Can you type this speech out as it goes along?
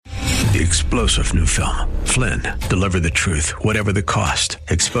The explosive new film, Flynn, deliver the truth, whatever the cost,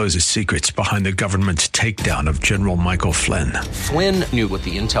 exposes secrets behind the government's takedown of General Michael Flynn. Flynn knew what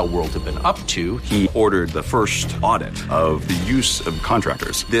the intel world had been up to. He ordered the first audit of the use of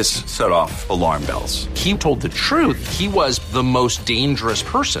contractors. This set off alarm bells. He told the truth. He was the most dangerous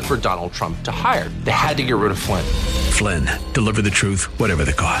person for Donald Trump to hire. They had to get rid of Flynn. Flynn, deliver the truth, whatever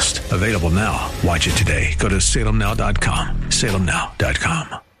the cost. Available now. Watch it today. Go to salemnow.com.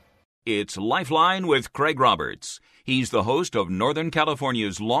 salemnow.com. It's Lifeline with Craig Roberts. He's the host of Northern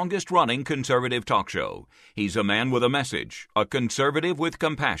California's longest-running conservative talk show. He's a man with a message, a conservative with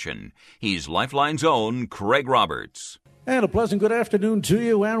compassion. He's Lifeline's own Craig Roberts. And a pleasant good afternoon to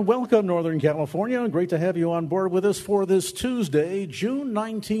you, and welcome, Northern California. Great to have you on board with us for this Tuesday, June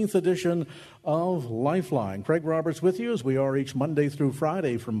 19th edition of Lifeline. Craig Roberts with you, as we are each Monday through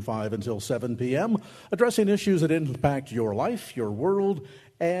Friday from 5 until 7 p.m., addressing issues that impact your life, your world,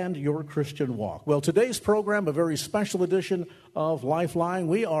 and your Christian walk. Well, today's program, a very special edition of Lifeline.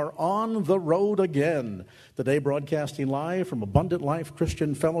 We are on the road again. Today, broadcasting live from Abundant Life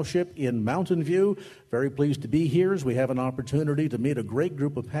Christian Fellowship in Mountain View. Very pleased to be here as we have an opportunity to meet a great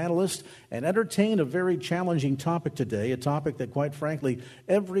group of panelists and entertain a very challenging topic today, a topic that, quite frankly,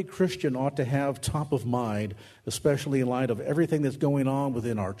 every Christian ought to have top of mind, especially in light of everything that's going on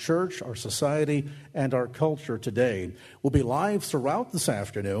within our church, our society, and our culture today. We'll be live throughout this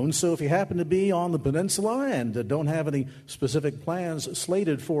afternoon, so if you happen to be on the peninsula and don't have any specific plans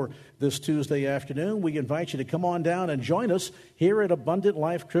slated for this Tuesday afternoon, we invite you to come on down and join us here at Abundant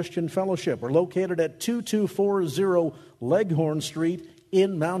Life Christian Fellowship. We're located at 2240 Leghorn Street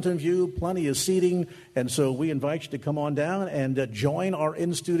in Mountain View. Plenty of seating, and so we invite you to come on down and join our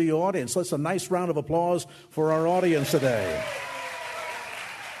in-studio audience. Let's a nice round of applause for our audience today.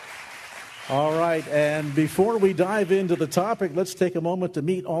 All right, and before we dive into the topic, let's take a moment to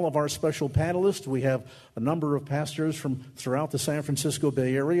meet all of our special panelists. We have a number of pastors from throughout the San Francisco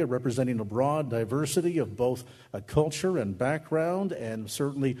Bay Area representing a broad diversity of both a culture and background and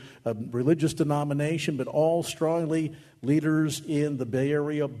certainly a religious denomination, but all strongly leaders in the Bay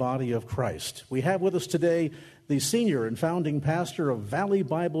Area body of Christ. We have with us today the senior and founding pastor of Valley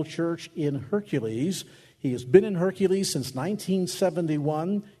Bible Church in Hercules. He has been in Hercules since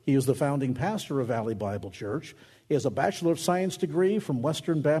 1971. He is the founding pastor of Valley Bible Church. He has a Bachelor of Science degree from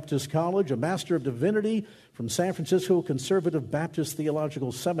Western Baptist College, a Master of Divinity from San Francisco Conservative Baptist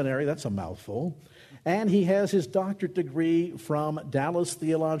Theological Seminary. That's a mouthful. And he has his doctorate degree from Dallas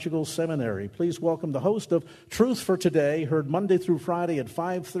Theological Seminary. Please welcome the host of Truth for Today, heard Monday through Friday at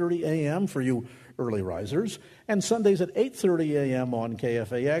 5:30 a.m. for you early risers, and Sundays at 8:30 a.m. on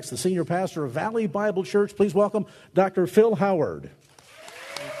KFAX, the senior pastor of Valley Bible Church. Please welcome Dr. Phil Howard.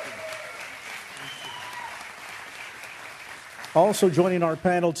 Also joining our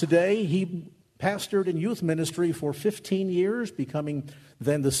panel today, he pastored in youth ministry for 15 years, becoming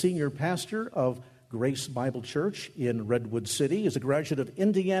then the senior pastor of Grace Bible Church in Redwood City. Is a graduate of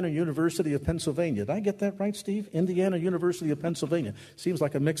Indiana University of Pennsylvania. Did I get that right, Steve? Indiana University of Pennsylvania. Seems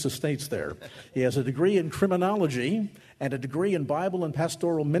like a mix of states there. He has a degree in criminology and a degree in Bible and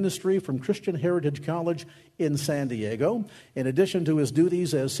pastoral ministry from Christian Heritage College in San Diego. In addition to his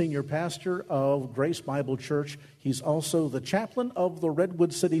duties as senior pastor of Grace Bible Church, he's also the chaplain of the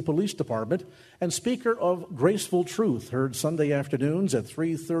Redwood City Police Department and speaker of Graceful Truth, heard Sunday afternoons at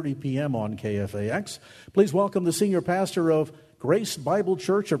 3:30 p.m. on KFAX. Please welcome the senior pastor of Grace Bible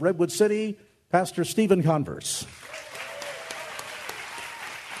Church of Redwood City, Pastor Stephen Converse.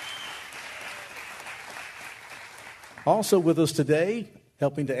 Also with us today,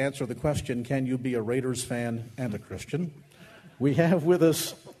 helping to answer the question, can you be a Raiders fan and a Christian? We have with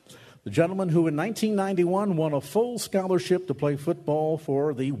us the gentleman who in 1991 won a full scholarship to play football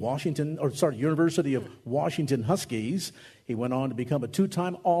for the University of Washington Huskies. He went on to become a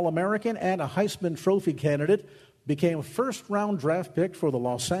two-time All-American and a Heisman Trophy candidate, became a first-round draft pick for the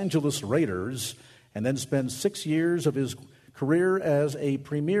Los Angeles Raiders, and then spent 6 years of his career as a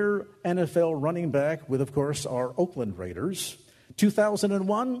premier NFL running back with, of course, our Oakland Raiders.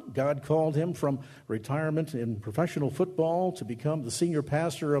 2001, God called him from retirement in professional football to become the senior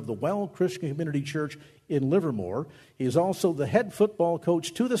pastor of the Well Christian Community Church in Livermore. He is also the head football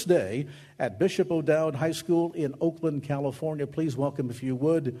coach to this day at Bishop O'Dowd High School in Oakland, California. Please welcome, if you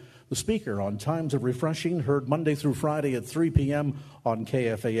would, the speaker on Times of Refreshing, heard Monday through Friday at 3 p.m. on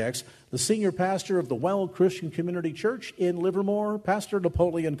KFAX, the senior pastor of the Well Christian Community Church in Livermore, Pastor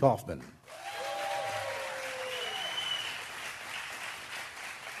Napoleon Kaufman.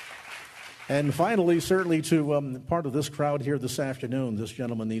 And finally, certainly to part of this crowd here this afternoon, this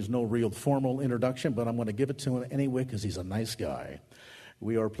gentleman needs no real formal introduction, but I'm going to give it to him anyway because he's a nice guy.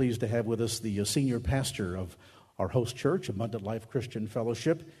 We are pleased to have with us the senior pastor of our host church, Abundant Life Christian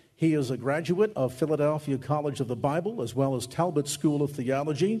Fellowship. He is a graduate of Philadelphia College of the Bible as well as Talbot School of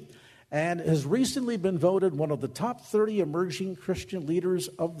Theology, and has recently been voted one of the top 30 emerging Christian leaders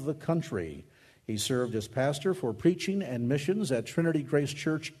of the country. He served as pastor for preaching and missions at Trinity Grace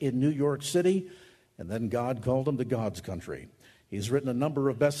Church in New York City, and then God called him to God's country. He's written a number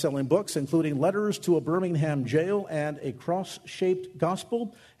of best-selling books, including Letters to a Birmingham Jail and A Cross-Shaped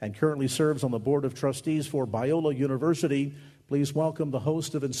Gospel, and currently serves on the Board of Trustees for Biola University. Please welcome the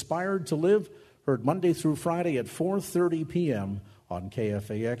host of Inspired to Live, heard Monday through Friday at 4:30 p.m. on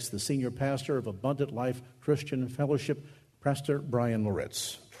KFAX, the senior pastor of Abundant Life Christian Fellowship, Pastor Brian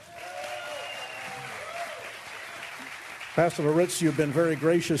Loritz. Pastor Loritz, you've been very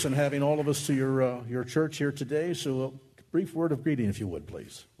gracious in having all of us to your church here today, so a brief word of greeting, if you would,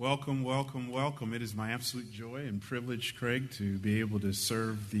 please. Welcome, welcome, welcome. It is my absolute joy and privilege, Craig, to be able to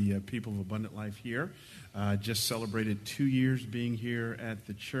serve the people of Abundant Life here. Just celebrated 2 years being here at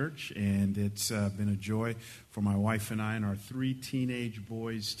the church, and it's been a joy for my wife and I and our 3 teenage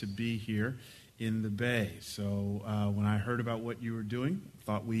boys to be here in the Bay. So when I heard about what you were doing,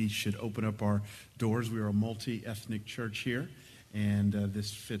 thought we should open up our doors. We are a multi-ethnic church here, and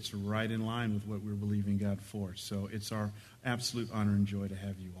this fits right in line with what we're believing God for. So it's our absolute honor and joy to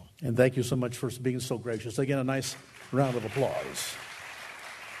have you all. And thank you so much for being so gracious. Again, a nice round of applause.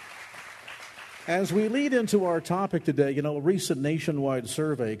 As we lead into our topic today, a recent nationwide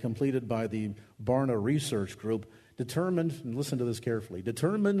survey completed by the Barna Research Group determined, and listen to this carefully,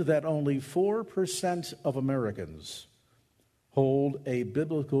 determined that only 4% of Americans hold a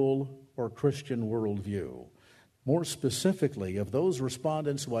biblical or Christian worldview. More specifically, of those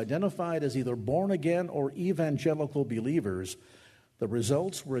respondents who identified as either born-again or evangelical believers, the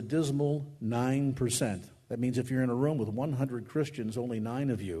results were a dismal 9%. That means if you're in a room with 100 Christians, only 9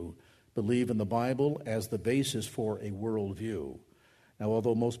 of you believe in the Bible as the basis for a worldview. Now,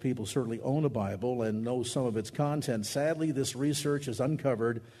 although most people certainly own a Bible and know some of its content, sadly, this research has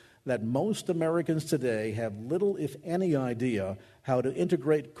uncovered that most Americans today have little, if any, idea how to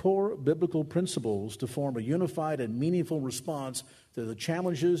integrate core biblical principles to form a unified and meaningful response to the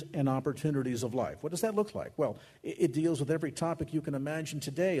challenges and opportunities of life. What does that look like? Well, it deals with every topic you can imagine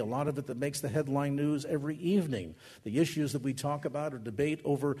today, a lot of it that makes the headline news every evening. The issues that we talk about or debate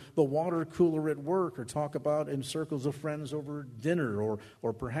over the water cooler at work, or talk about in circles of friends over dinner,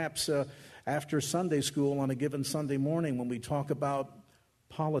 or perhaps after Sunday school on a given Sunday morning when we talk about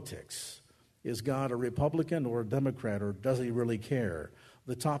politics. Is God a Republican or a Democrat, or does he really care?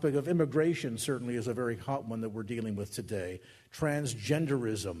 The topic of immigration certainly is a very hot one that we're dealing with today.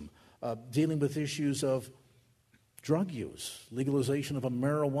 Transgenderism, dealing with issues of drug use, legalization of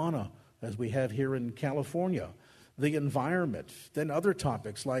marijuana, as we have here in California, the environment, then other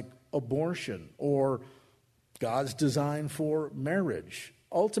topics like abortion or God's design for marriage.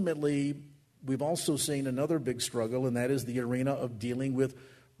 Ultimately, we've also seen another big struggle, and that is the arena of dealing with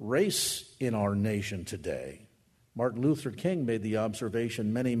race in our nation today. Martin Luther King made the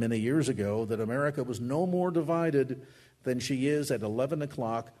observation many, many years ago that America was no more divided than she is at 11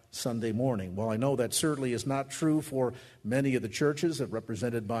 o'clock Sunday morning. Well, I know that certainly is not true for many of the churches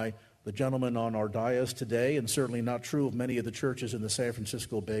represented by the gentleman on our dais today, and certainly not true of many of the churches in the San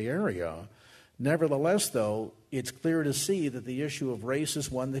Francisco Bay Area. Nevertheless, though, it's clear to see that the issue of race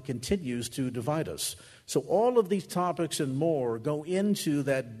is one that continues to divide us. So all of these topics and more go into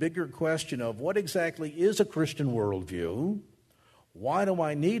that bigger question of what exactly is a Christian worldview, why do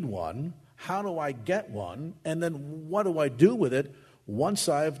I need one, how do I get one, and then what do I do with it once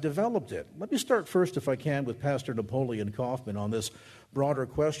I've developed it? Let me start first, if I can, with Pastor Napoleon Kaufman on this broader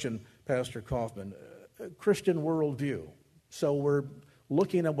question. Pastor Kaufman, Christian worldview. So we're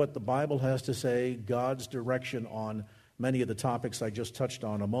looking at what the Bible has to say, God's direction on many of the topics I just touched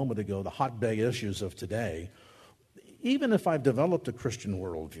on a moment ago, the hotbed issues of today. Even if I've developed a Christian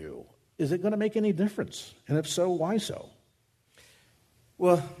worldview, is it going to make any difference? And if so, why so?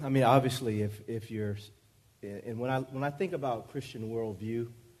 Well, I mean, obviously, if you're, and when I think about Christian worldview,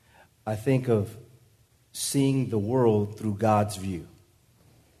 I think of seeing the world through God's view,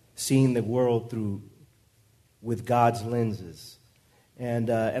 seeing the world with God's lenses.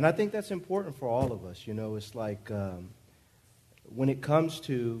 And I think that's important for all of us. It's like when it comes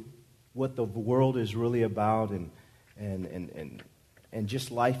to what the world is really about and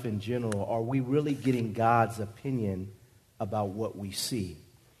just life in general, are we really getting God's opinion about what we see?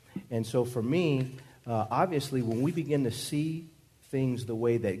 And so for me, obviously, when we begin to see things the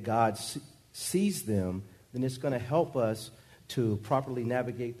way that God sees them, then it's going to help us to properly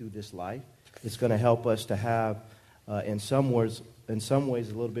navigate through this life. It's going to help us to have, in some words, in some ways,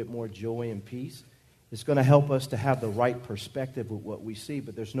 a little bit more joy and peace. It's going to help us to have the right perspective with what we see,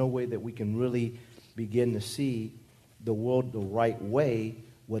 but there's no way that we can really begin to see the world the right way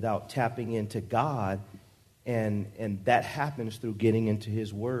without tapping into God, and that happens through getting into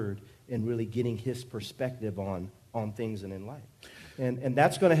His Word and really getting His perspective on things and in life. And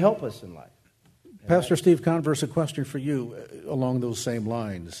that's going to help us in life. Pastor Steve Converse, a question for you along those same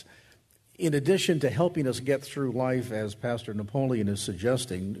lines. In addition to helping us get through life, as Pastor Napoleon is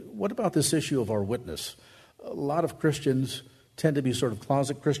suggesting, what about this issue of our witness? A lot of Christians tend to be sort of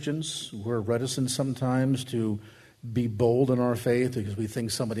closet Christians. We're reticent sometimes to be bold in our faith because we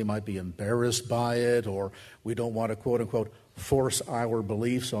think somebody might be embarrassed by it, or we don't want to, quote unquote, force our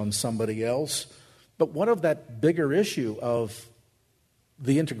beliefs on somebody else. But what of that bigger issue of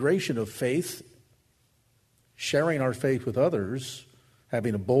the integration of faith, sharing our faith with others,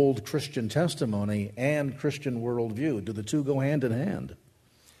 having a bold Christian testimony and Christian worldview? Do the two go hand in hand?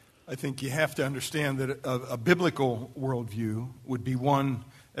 I think you have to understand that a biblical worldview would be one,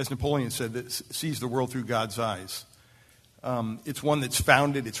 as Napoleon said, that sees the world through God's eyes. It's one that's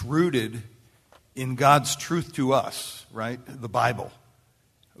founded, it's rooted in God's truth to us, right? The Bible.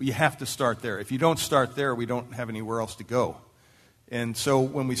 You have to start there. If you don't start there, we don't have anywhere else to go. And so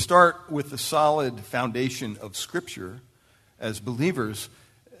when we start with the solid foundation of Scripture as believers,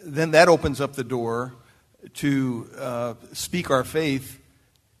 then that opens up the door to speak our faith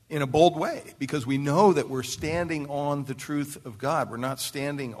in a bold way, because we know that we're standing on the truth of God. We're not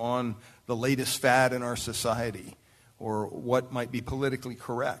standing on the latest fad in our society or what might be politically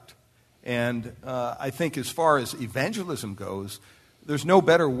correct. And I think as far as evangelism goes, there's no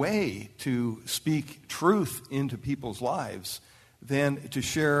better way to speak truth into people's lives than to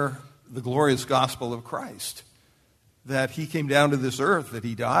share the glorious gospel of Christ. That He came down to this earth, that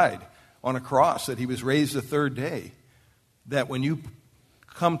He died on a cross, that He was raised the third day. That when you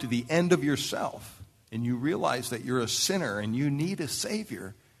come to the end of yourself and you realize that you're a sinner and you need a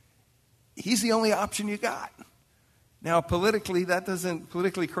Savior, He's the only option you got. Now, politically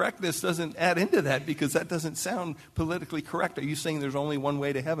correctness doesn't add into that, because that doesn't sound politically correct. Are you saying there's only one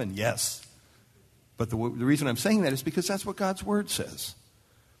way to heaven? Yes. But the reason I'm saying that is because that's what God's Word says.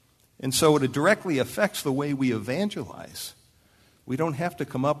 And so it directly affects the way we evangelize. We don't have to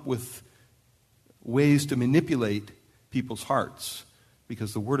come up with ways to manipulate people's hearts,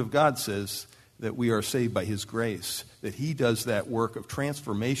 because the Word of God says that we are saved by His grace, that He does that work of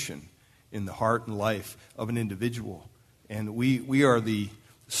transformation in the heart and life of an individual. And we are the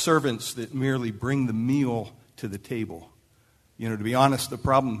servants that merely bring the meal to the table. You know, to be honest, the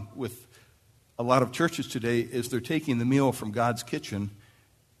problem with a lot of churches today is they're taking the meal from God's kitchen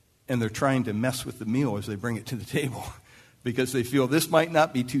and they're trying to mess with the meal as they bring it to the table, because they feel this might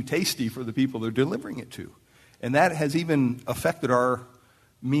not be too tasty for the people they're delivering it to. And that has even affected our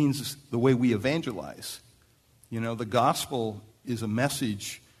means, the way we evangelize. You know, the gospel is a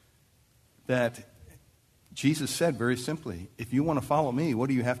message that Jesus said very simply, if you want to follow me, what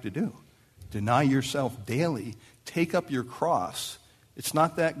do you have to do? Deny yourself daily. Take up your cross. It's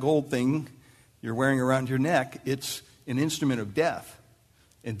not that gold thing you're wearing around your neck. It's an instrument of death.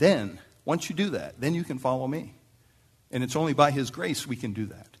 And then, once you do that, then you can follow me. And it's only by His grace we can do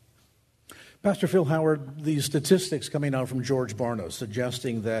that. Pastor Phil Howard, these statistics coming out from George Barna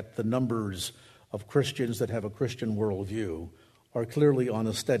suggesting that the numbers of Christians that have a Christian worldview are clearly on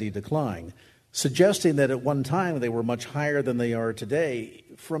a steady decline, suggesting that at one time they were much higher than they are today.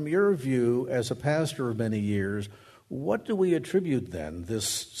 From your view, as a pastor of many years, what do we attribute then, this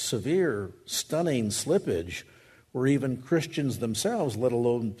severe, stunning slippage, where even Christians themselves, let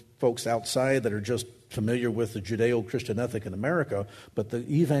alone folks outside that are just familiar with the Judeo-Christian ethic in America, but the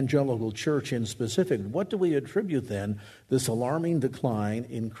evangelical church in specific, what do we attribute then this alarming decline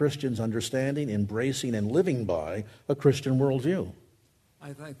in Christians understanding, embracing, and living by a Christian worldview?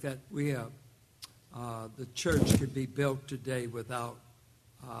 I think that the church could be built today without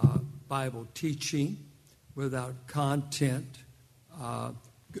Bible teaching, without content.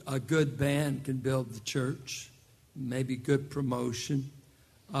 A good band can build the church, maybe good promotion.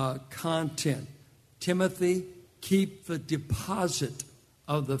 Content. Timothy, keep the deposit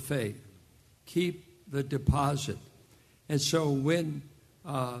of the faith. Keep the deposit. And so when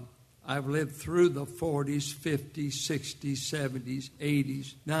I've lived through the 40s, 50s, 60s, 70s,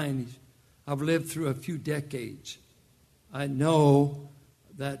 80s, 90s, I've lived through a few decades. I know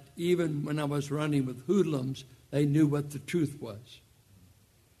that even when I was running with hoodlums, they knew what the truth was.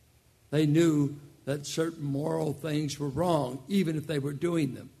 They knew that certain moral things were wrong, even if they were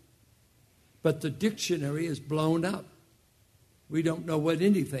doing them. But the dictionary is blown up. We don't know what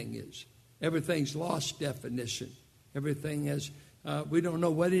anything is. Everything's lost definition. Everything has We don't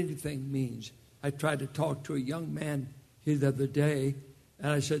know what anything means. I tried to talk to a young man here the other day,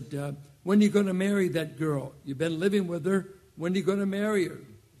 and I said, when are you going to marry that girl? You've been living with her. When are you going to marry her?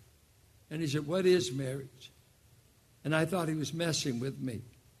 And he said, what is marriage? And I thought he was messing with me,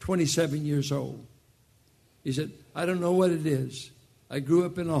 27 years old. He said, I don't know what it is. I grew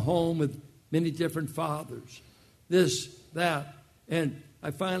up in a home with many different fathers, this, that. And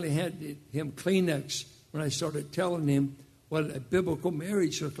I finally handed him Kleenex when I started telling him what a biblical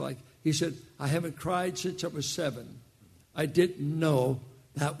marriage looked like. He said, I haven't cried since I was 7. I didn't know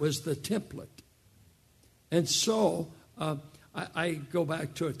that was the template. And so I go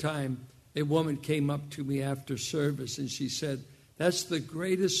back to a time a woman came up to me after service and she said, that's the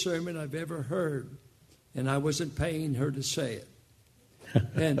greatest sermon I've ever heard. And I wasn't paying her to say it.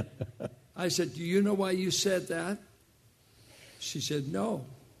 And I said, do you know why you said that? She said, no.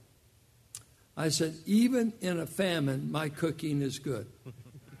 I said, even in a famine, my cooking is good.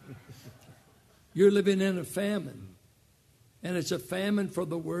 You're living in a famine. And it's a famine for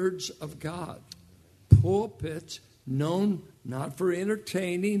the words of God. Pulpits known not for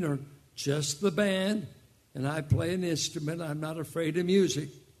entertaining or just the band. And I play an instrument. I'm not afraid of music.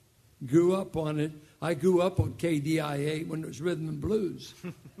 Grew up on it. I grew up on KDIA when it was rhythm and blues.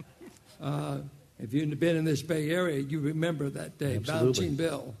 If you've been in this Bay Area, you remember that day, Absolutely. Bouncing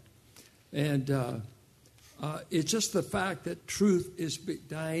Bill. And it's just the fact that truth is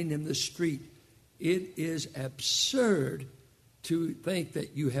dying in the street. It is absurd to think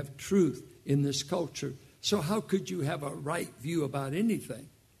that you have truth in this culture. So how could you have a right view about anything?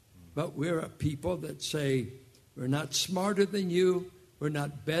 But we're a people that say, we're not smarter than you, we're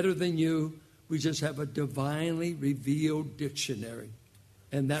not better than you, we just have a divinely revealed dictionary.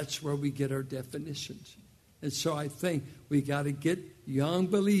 And that's where we get our definitions. And so I think we got to get young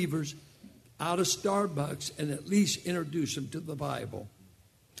believers out of Starbucks and at least introduce them to the Bible.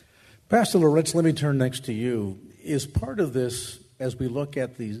 Pastor Loritz, let me turn next to you. Is part of this, as we look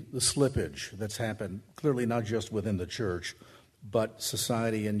at the slippage that's happened, clearly not just within the church, but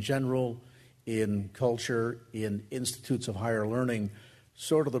society in general, in culture, in institutes of higher learning,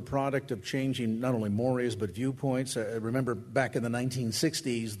 sort of the product of changing not only mores but viewpoints? I remember back in the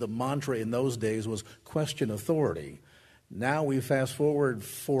 1960s, the mantra in those days was question authority. Now we fast forward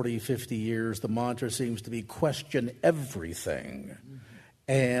 40, 50 years, the mantra seems to be question everything.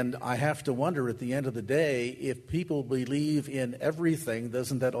 And I have to wonder at the end of the day, if people believe in everything,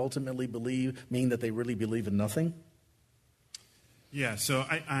 doesn't that ultimately mean that they really believe in nothing? Yeah, so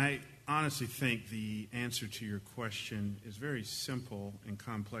I honestly think the answer to your question is very simple and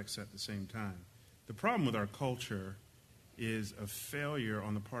complex at the same time. The problem with our culture is a failure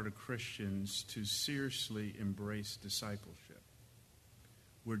on the part of Christians to seriously embrace discipleship.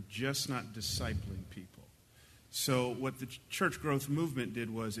 We're just not discipling people. So what the church growth movement did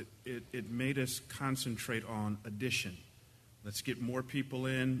was it made us concentrate on addition. Let's get more people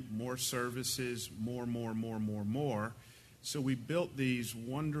in, more services, more. So we built these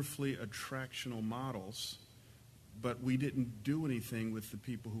wonderfully attractional models, but we didn't do anything with the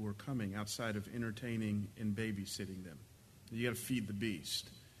people who were coming outside of entertaining and babysitting them. You got to feed the beast.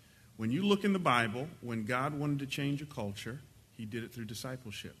 When you look in the Bible, when God wanted to change a culture, he did it through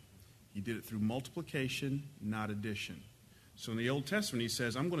discipleship. He did it through multiplication, not addition. So in the Old Testament, he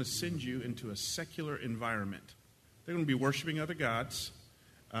says, I'm going to send you into a secular environment. They're going to be worshiping other gods.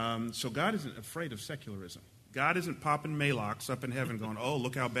 So God isn't afraid of secularism. God isn't popping Malox up in heaven going, oh,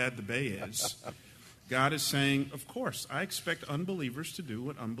 look how bad the Bay is. God is saying, of course, I expect unbelievers to do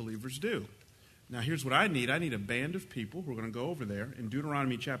what unbelievers do. Now, here's what I need. I need a band of people who are going to go over there. In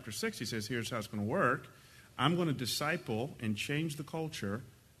Deuteronomy chapter 6, he says, here's how it's going to work. I'm going to disciple and change the culture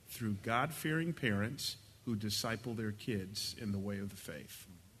through God-fearing parents who disciple their kids in the way of the faith.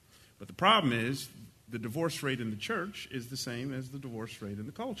 But the problem is the divorce rate in the church is the same as the divorce rate in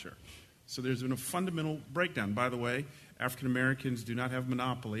the culture. So there's been a fundamental breakdown. By the way, African Americans do not have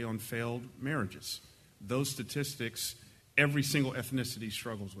monopoly on failed marriages. Those statistics, every single ethnicity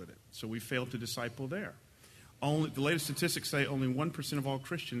struggles with it. So we failed to disciple there. The latest statistics say only 1% of all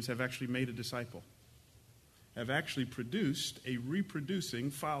Christians have actually made a disciple, have actually produced a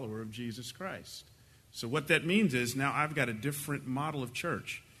reproducing follower of Jesus Christ. So what that means is now I've got a different model of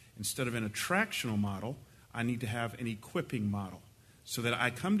church. Instead of an attractional model, I need to have an equipping model. So that I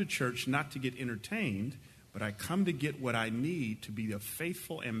come to church not to get entertained, but I come to get what I need to be a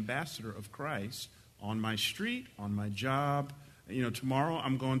faithful ambassador of Christ on my street, on my job. You know, tomorrow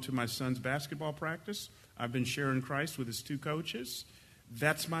I'm going to my son's basketball practice. I've been sharing Christ with his 2 coaches.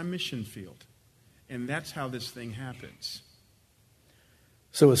 That's my mission field. And that's how this thing happens.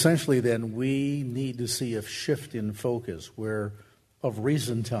 So essentially then we need to see a shift in focus where of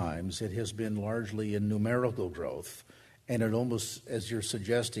recent times, it has been largely in numerical growth, and it almost, as you're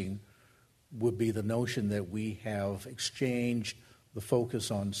suggesting, would be the notion that we have exchanged the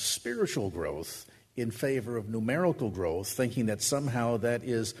focus on spiritual growth in favor of numerical growth, thinking that somehow that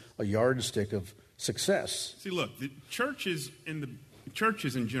is a yardstick of success. See, look, the churches in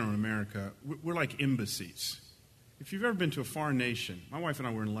general in America, we're like embassies. If you've ever been to a foreign nation, my wife and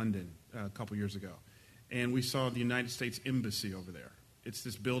I were in London a couple years ago, and we saw the United States Embassy over there. It's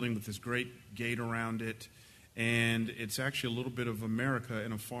this building with this great gate around it, and it's actually a little bit of America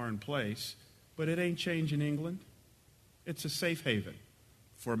in a foreign place, but it ain't changing England. It's a safe haven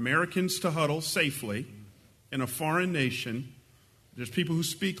for Americans to huddle safely in a foreign nation. There's people who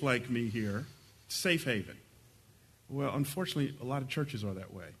speak like me here. Safe haven. Well, unfortunately, a lot of churches are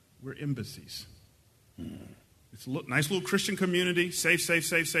that way. We're embassies. It's a nice little Christian community. Safe, safe,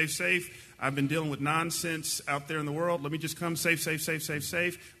 safe, safe, safe. I've been dealing with nonsense out there in the world. Let me just come safe, safe, safe, safe,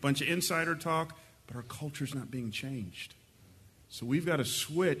 safe. Bunch of insider talk. But our culture's not being changed. So we've got to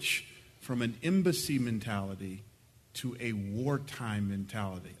switch from an embassy mentality to a wartime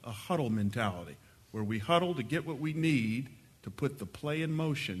mentality, a huddle mentality, where we huddle to get what we need to put the play in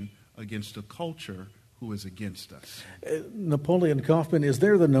motion against a culture who is against us. Napoleon Kaufman, is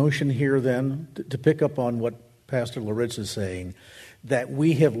there the notion here then, to pick up on what Pastor Loritz is saying, that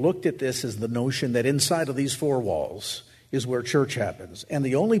we have looked at this as the notion that inside of these four walls is where church happens, and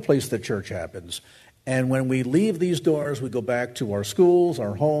the only place that church happens. And when we leave these doors, we go back to our schools,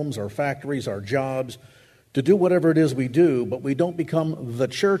 our homes, our factories, our jobs, to do whatever it is we do, but we don't become the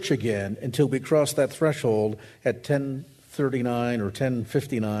church again until we cross that threshold at 10:39 or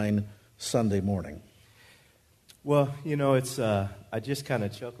 10:59 Sunday morning. Well, you know, it's I just kind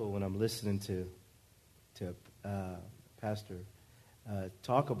of chuckle when I'm listening to Pastor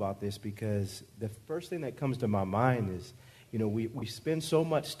talk about this, because the first thing that comes to my mind is, you know, we spend so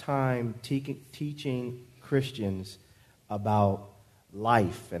much time teaching Christians about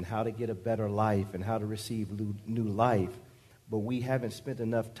life and how to get a better life and how to receive new life, but we haven't spent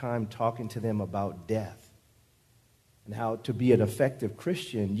enough time talking to them about death and how to be an effective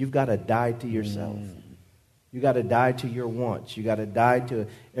Christian. You've got to die to yourself. You got to die to your wants. You got to die to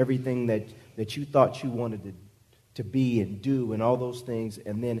everything that you thought you wanted to be and do and all those things,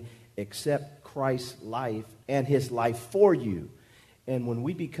 and then accept Christ's life and his life for you. And when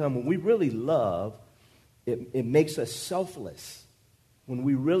we really love, it makes us selfless. When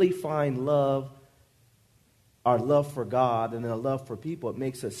we really find love, our love for God and a love for people, it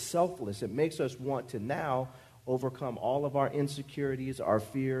makes us selfless. It makes us want to now overcome all of our insecurities, our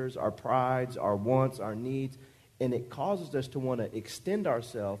fears, our prides, our wants, our needs, and it causes us to want to extend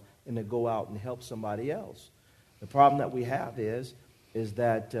ourselves and to go out and help somebody else. The problem that we have is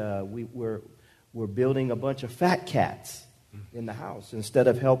that we're building a bunch of fat cats in the house instead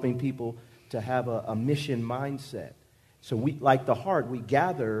of helping people to have a mission mindset. So we, like the heart, we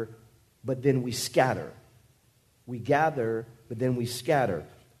gather, but then we scatter. We gather, but then we scatter.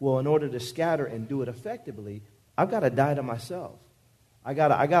 Well, in order to scatter and do it effectively, I've got to die to myself. I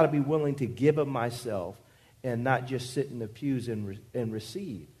got to be willing to give of myself and not just sit in the pews and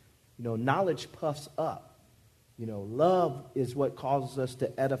receive. You know, knowledge puffs up. You know, love is what causes us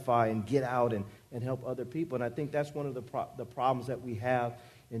to edify and get out and help other people. And I think that's one of the problems that we have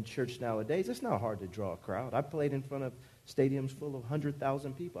in church nowadays. It's not hard to draw a crowd. I played in front of stadiums full of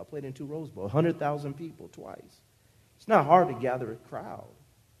 100,000 people. I played in 2 Rose Bowls, 100,000 people twice. It's not hard to gather a crowd.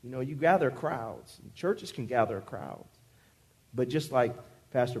 You know, you gather crowds. Churches can gather crowds. But just like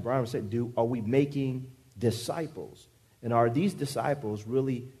Pastor Brian said, are we making disciples? And are these disciples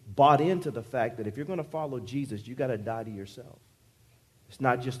really bought into the fact that if you're going to follow Jesus, you got to die to yourself? It's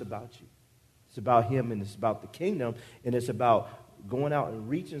not just about you. It's about him, and it's about the kingdom, and it's about going out and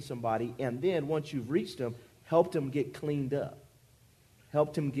reaching somebody, and then once you've reached them, help them get cleaned up.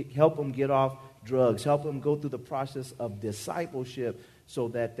 Help them get off drugs. Help them go through the process of discipleship so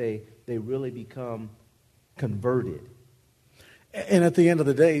that they really become converted. And at the end of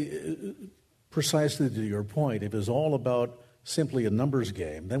the day, precisely to your point, if it's all about simply a numbers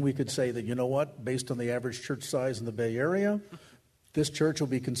game, then we could say that, you know what, based on the average church size in the Bay Area, this church will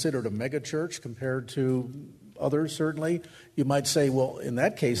be considered a mega church compared to others, certainly. You might say, well, in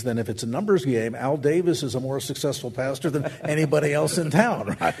that case, then, if it's a numbers game, Al Davis is a more successful pastor than anybody else in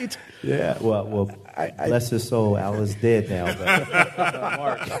town, right? Yeah, well, bless his soul, Al is dead now.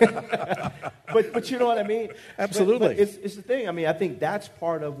 But you know what I mean? Absolutely. But it's the thing. I mean, I think that's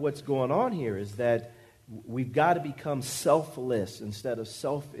part of what's going on here is that we've got to become selfless instead of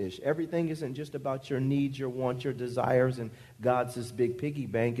selfish. Everything isn't just about your needs, your wants, your desires, and God's this big piggy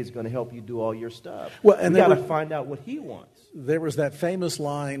bank is going to help you do all your stuff. Well, and you got to find out what he wants. There was that famous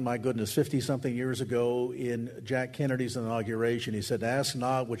line, my goodness, 50-something years ago in Jack Kennedy's inauguration. He said, "Ask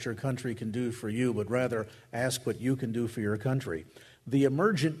not what your country can do for you, but rather ask what you can do for your country." The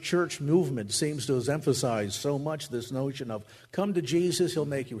emergent church movement seems to have emphasized so much this notion of come to Jesus, he'll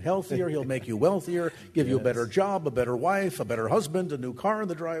make you healthier, he'll make you wealthier, give you a better job, a better wife, a better husband, a new car in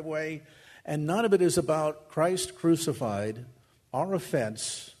the driveway. And none of it is about Christ crucified, our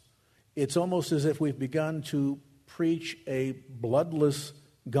offense. It's almost as if we've begun to preach a bloodless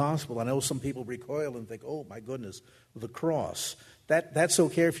gospel. I know some people recoil and think, oh, my goodness, the cross. That's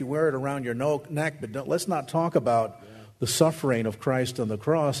okay if you wear it around your neck, but let's not talk about the suffering of Christ on the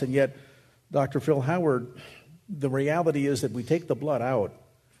cross. And yet, Dr. Phil Howard, the reality is that we take the blood out,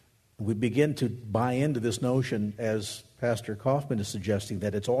 we begin to buy into this notion, as Pastor Kaufman is suggesting,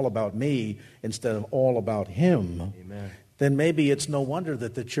 that it's all about me instead of all about him. Amen. Then maybe it's no wonder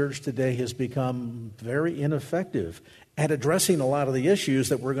that the church today has become very ineffective at addressing a lot of the issues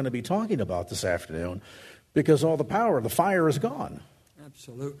that we're going to be talking about this afternoon, because all the power, the fire is gone.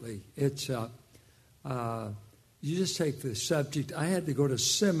 Absolutely. It's you just take the subject. I had to go to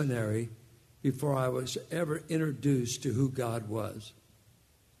seminary before I was ever introduced to who God was.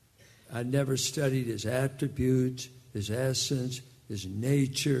 I never studied his attributes, his essence, his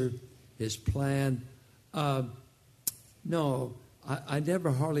nature, his plan. No, I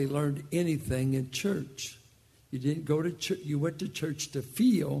never hardly learned anything in church. You didn't go to church. You went to church to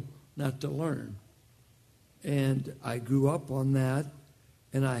feel, not to learn. And I grew up on that,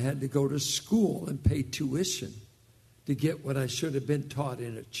 and I had to go to school and pay tuition to get what I should have been taught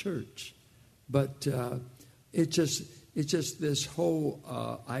in a church. But it's just this whole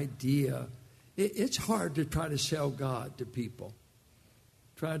idea. It's hard to try to sell God to people.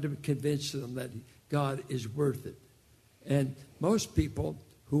 Try to convince them that God is worth it. And most people,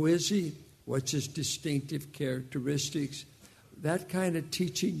 who is he? What's his distinctive characteristics? That kind of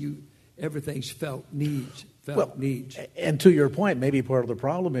teaching you, everything's felt needs. And to your point, maybe part of the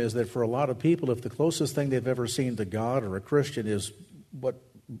problem is that for a lot of people, if the closest thing they've ever seen to God or a Christian is what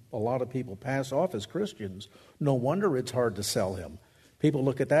a lot of people pass off as Christians, no wonder it's hard to sell him. People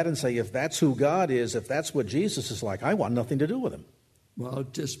look at that and say, if that's who God is, if that's what Jesus is like, I want nothing to do with him. Well,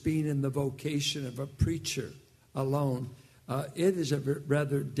 just being in the vocation of a preacher alone, it is a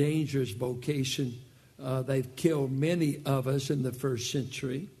rather dangerous vocation. They've killed many of us in the first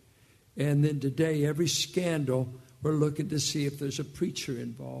century. And then today, every scandal, we're looking to see if there's a preacher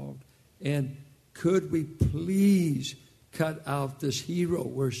involved. And could we please cut out this hero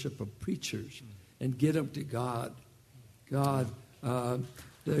worship of preachers and get them to God? God, there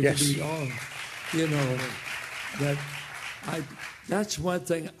could be all, that's one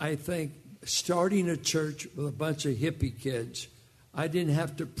thing I think. Starting a church with a bunch of hippie kids, I didn't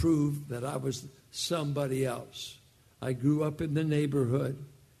have to prove that I was somebody else. I grew up in the neighborhood,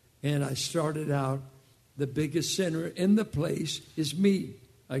 and I started out, the biggest sinner in the place is me.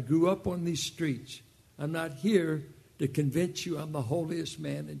 I grew up on these streets. I'm not here to convince you I'm the holiest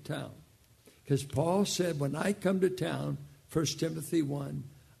man in town. Because Paul said, when I come to town, 1 Timothy 1,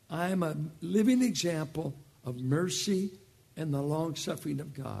 I'm a living example of mercy and the long-suffering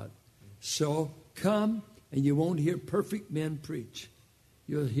of God. So come, and you won't hear perfect men preach.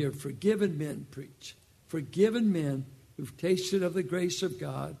 You'll hear forgiven men preach. Forgiven men who've tasted of the grace of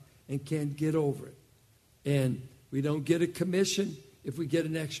God and can't get over it. And we don't get a commission if we get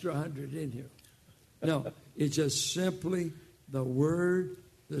an extra 100 in here. No, it's just simply the Word,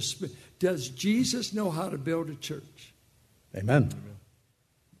 the Spirit. Does Jesus know how to build a church? Amen.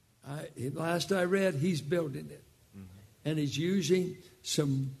 Last I read, he's building it. And he's using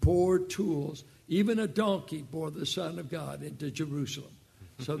some poor tools. Even a donkey bore the Son of God into Jerusalem.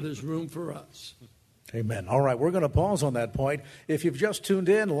 So there's room for us. Amen. All right, we're going to pause on that point. If you've just tuned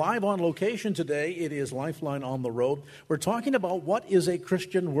in, live on location today, it is Lifeline on the Road. We're talking about what is a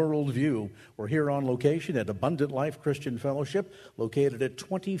Christian worldview. We're here on location at Abundant Life Christian Fellowship, located at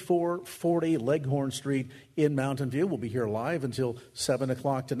 2440 Leghorn Street in Mountain View. We'll be here live until 7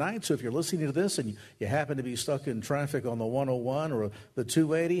 o'clock tonight. So if you're listening to this and you happen to be stuck in traffic on the 101 or the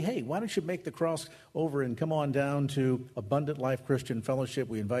 280, hey, why don't you make the cross over and come on down to Abundant Life Christian Fellowship.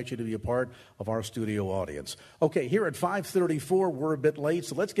 We invite you to be a part of our studio audience. Okay, here at 5:34, we're a bit late,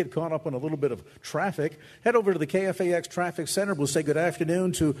 so let's get caught up on a little bit of traffic. Head over to the KFAX Traffic Center. We'll say good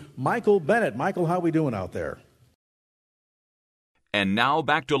afternoon to Michael Bennett. Michael, how are we doing out there? And now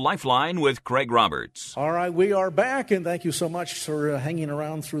back to Lifeline with Craig Roberts. All right, we are back, and thank you so much for hanging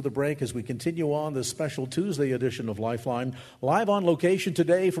around through the break as we continue on this special Tuesday edition of Lifeline. Live on location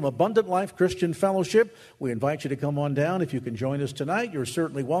today from Abundant Life Christian Fellowship. We invite you to come on down. If you can join us tonight, you're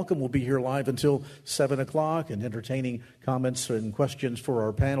certainly welcome. We'll be here live until 7 o'clock and entertaining comments and questions for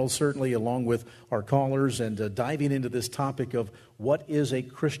our panel, certainly along with our callers, and diving into this topic of what is a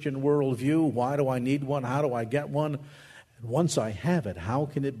Christian worldview? Why do I need one? How do I get one? Once I have it, how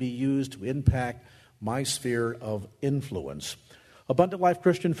can it be used to impact my sphere of influence? Abundant Life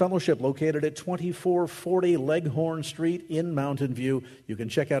Christian Fellowship, located at 2440 Leghorn Street in Mountain View. You can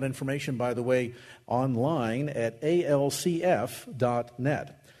check out information, by the way, online at alcf.net.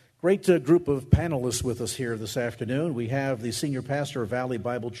 Great group of panelists with us here this afternoon. We have the senior pastor of Valley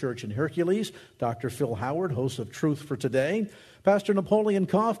Bible Church in Hercules, Dr. Phil Howard, host of Truth for Today. Pastor Napoleon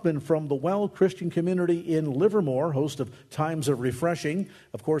Kaufman from the Well Christian Community in Livermore, host of Times of Refreshing.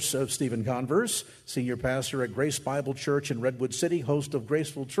 Of course, Stephen Converse, senior pastor at Grace Bible Church in Redwood City, host of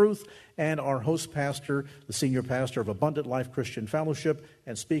Graceful Truth, and our host pastor, the senior pastor of Abundant Life Christian Fellowship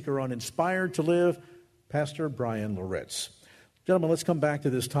and speaker on Inspired to Live, Pastor Brian Loritz. Gentlemen, let's come back to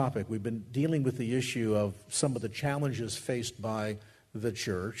this topic. We've been dealing with the issue of some of the challenges faced by the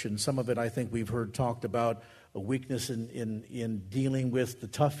church, and some of it I think we've heard talked about, a weakness in dealing with the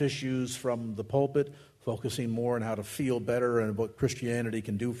tough issues from the pulpit, focusing more on how to feel better and what Christianity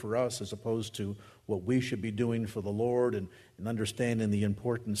can do for us as opposed to what we should be doing for the Lord, and understanding the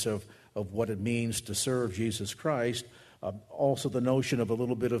importance of what it means to serve Jesus Christ. Also the notion of a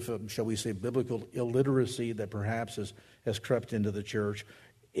little bit of, shall we say, biblical illiteracy that perhaps has crept into the church.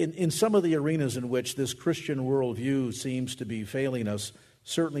 In some of the arenas in which this Christian worldview seems to be failing us,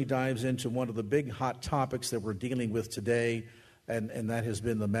 certainly dives into one of the big hot topics that we're dealing with today, and that has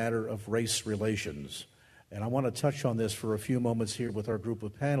been the matter of race relations. And I want to touch on this for a few moments here with our group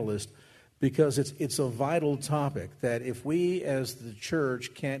of panelists, because it's a vital topic that if we as the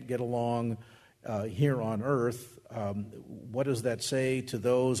church can't get along here on earth, what does that say to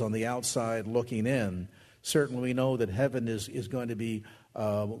those on the outside looking in? Certainly we know that heaven is going to be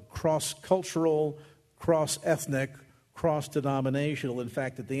cross-cultural, cross-ethnic, cross-denominational. In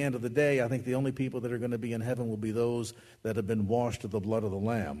fact, at the end of the day, I think the only people that are going to be in heaven will be those that have been washed of the blood of the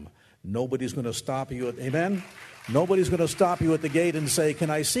Lamb. Nobody's going to stop you amen? Nobody's going to stop you at the gate and say,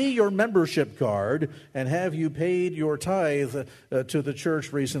 can I see your membership card, and have you paid your tithe to the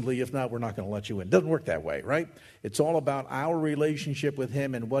church recently? If not, we're not going to let you in. It doesn't work that way, right? It's all about our relationship with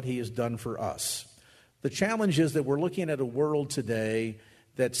Him and what He has done for us. The challenge is that we're looking at a world today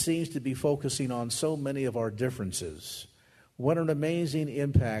that seems to be focusing on so many of our differences. What an amazing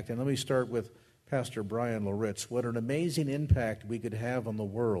impact, and let me start with Pastor Brian Loritz, what an amazing impact we could have on the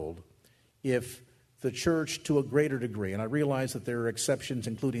world if the church, to a greater degree, and I realize that there are exceptions,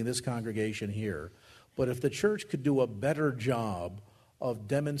 including this congregation here, but if the church could do a better job of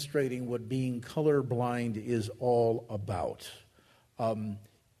demonstrating what being colorblind is all about.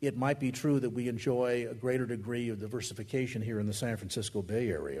 It might be true that we enjoy a greater degree of diversification here in the San Francisco Bay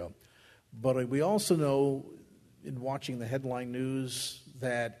Area, but we also know, in watching the headline news,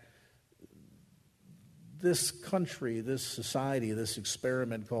 that this country, this society, this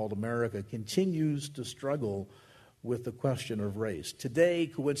experiment called America continues to struggle with the question of race. Today,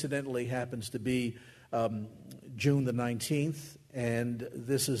 coincidentally, happens to be June the 19th, and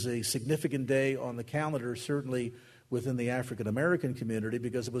this is a significant day on the calendar, certainly within the African American community,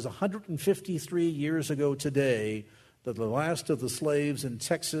 because it was 153 years ago today that the last of the slaves in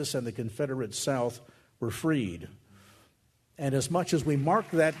Texas and the Confederate South were freed. And as much as we mark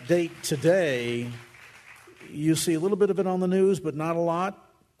that date today, you see a little bit of it on the news, but not a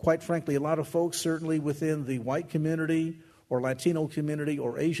lot. Quite frankly, a lot of folks, certainly within the white community or Latino community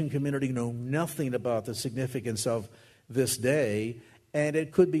or Asian community, know nothing about the significance of this day. And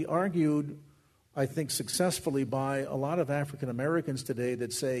it could be argued, I think, successfully by a lot of African Americans today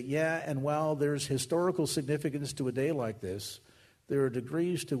that say, yeah, and while there's historical significance to a day like this, there are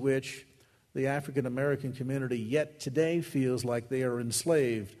degrees to which the African American community yet today feels like they are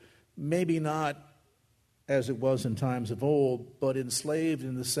enslaved. Maybe not as it was in times of old, but enslaved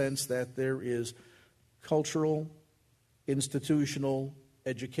in the sense that there is cultural, institutional,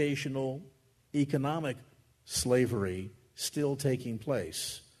 educational, economic slavery still taking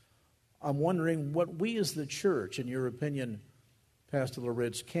place. I'm wondering what we as the church, in your opinion, Pastor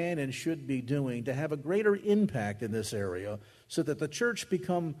Loritz, can and should be doing to have a greater impact in this area so that the church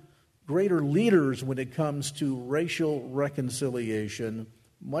become greater leaders when it comes to racial reconciliation,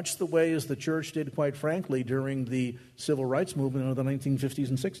 much the way as the church did, quite frankly, during the civil rights movement of the 1950s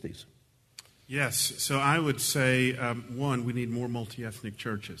and 60s. Yes. So I would say, one, we need more multi-ethnic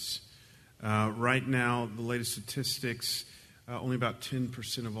churches. Right now, the latest statistics, only about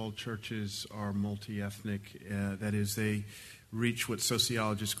 10% of all churches are multi-ethnic. That is, they reach what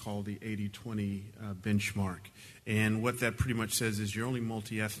sociologists call the 80-20 benchmark. And what that pretty much says is you're only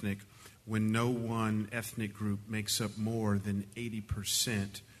multi-ethnic when no one ethnic group makes up more than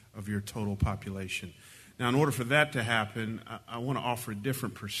 80% of your total population. Now, in order for that to happen, I want to offer a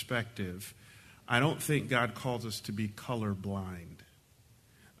different perspective. I don't think God calls us to be colorblind.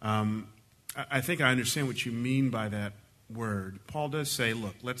 I think I understand what you mean by that word. Paul does say,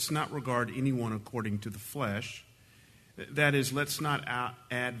 look, let's not regard anyone according to the flesh. That is, let's not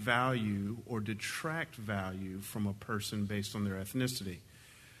add value or detract value from a person based on their ethnicity.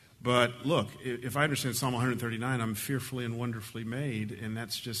 But look, if I understand Psalm 139, I'm fearfully and wonderfully made, and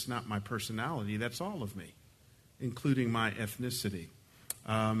that's just not my personality. That's all of me, including my ethnicity.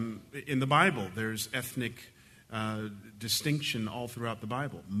 In the Bible, there's ethnic distinction all throughout the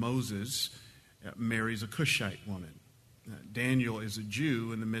Bible. Moses marries a Cushite woman. Daniel is a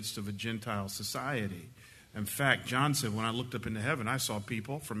Jew in the midst of a Gentile society. In fact, John said, when I looked up into heaven, I saw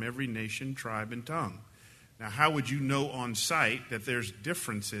people from every nation, tribe, and tongue. Now, how would you know on sight that there's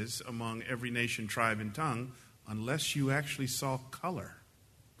differences among every nation, tribe, and tongue unless you actually saw color?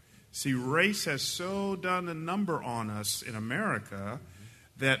 See, race has so done a number on us in America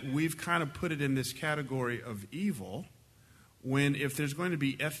that we've kind of put it in this category of evil, when if there's going to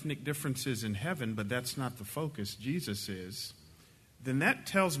be ethnic differences in heaven, but that's not the focus, Jesus is, then that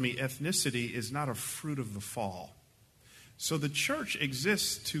tells me ethnicity is not a fruit of the fall. So the church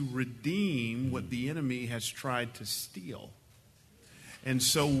exists to redeem what the enemy has tried to steal. And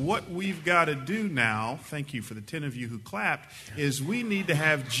so what we've got to do now, thank you for the 10 of you who clapped, is we need to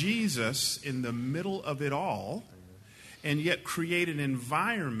have Jesus in the middle of it all, and yet create an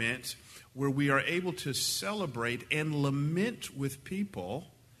environment where we are able to celebrate and lament with people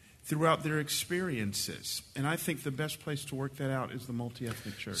throughout their experiences. And I think the best place to work that out is the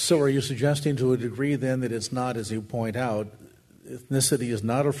multi-ethnic church. So are you suggesting to a degree then that it's not, as you point out, ethnicity is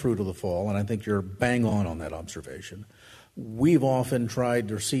not a fruit of the fall, and I think you're bang on that observation. We've often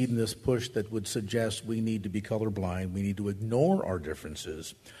tried or seen this push that would suggest we need to be colorblind, we need to ignore our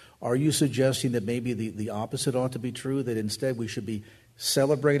differences. Are you suggesting that maybe the opposite ought to be true, that instead we should be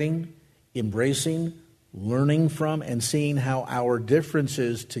celebrating, embracing, learning from, and seeing how our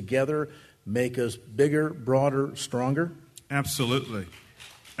differences together make us bigger, broader, stronger? Absolutely.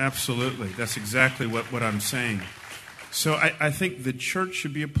 Absolutely. That's exactly what I'm saying. So I think the church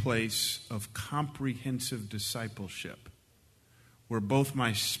should be a place of comprehensive discipleship, where both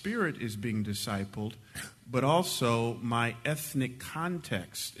my spirit is being discipled, but also my ethnic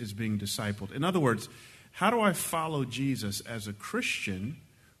context is being discipled. In other words, how do I follow Jesus as a Christian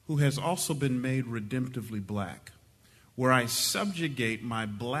who has also been made redemptively black, where I subjugate my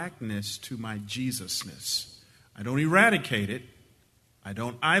blackness to my Jesusness? I don't eradicate it. I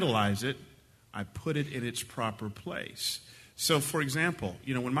don't idolize it. I put it in its proper place. So, for example,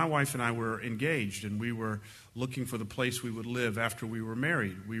 when my wife and I were engaged and we were looking for the place we would live after we were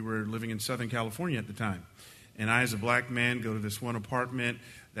married, we were living in Southern California at the time. And I, as a black man, go to this one apartment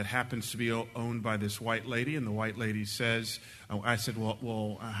that happens to be owned by this white lady. And the white lady says, I said,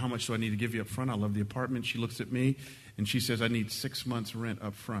 well, how much do I need to give you up front? I love the apartment. She looks at me and she says, I need 6 months rent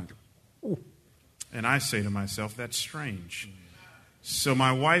up front. Ooh. And I say to myself, that's strange. So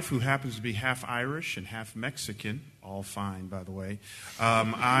my wife, who happens to be half Irish and half Mexican, all fine, by the way,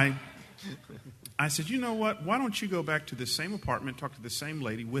 I said, you know what? Why don't you go back to the same apartment, talk to the same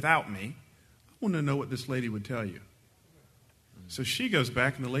lady without me? I want to know what this lady would tell you. So she goes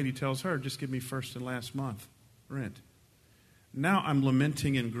back, and the lady tells her, just give me first and last month rent. Now I'm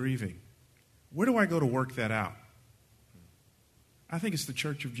lamenting and grieving. Where do I go to work that out? I think it's the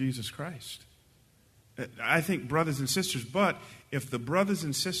Church of Jesus Christ. I think brothers and sisters, but if the brothers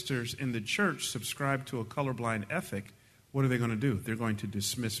and sisters in the church subscribe to a colorblind ethic, what are they going to do? They're going to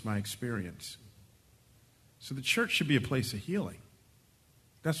dismiss my experience. So the church should be a place of healing.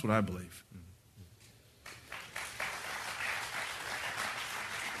 That's what I believe.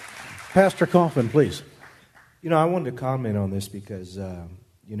 Pastor Coffin, please. I wanted to comment on this because,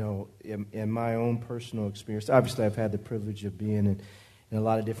 in my own personal experience, obviously I've had the privilege of being in a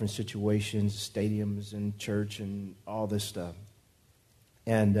lot of different situations, stadiums and church and all this stuff.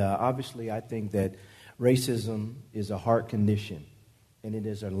 And obviously I think that racism is a heart condition, and it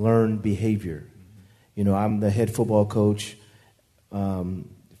is a learned behavior. I'm the head football coach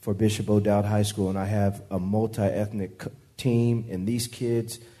for Bishop O'Dowd High School, and I have a multi-ethnic team, and these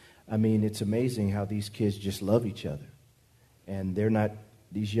kids, it's amazing how these kids just love each other. And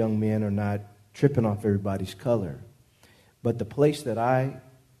these young men are not tripping off everybody's color. But the place that I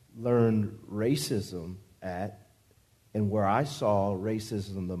learned racism at, and where I saw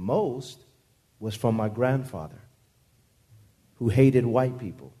racism the most, was from my grandfather, who hated white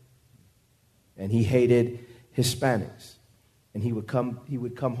people, and he hated Hispanics. And he would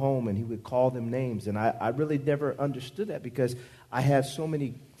come home and he would call them names. And I really never understood that, because I had so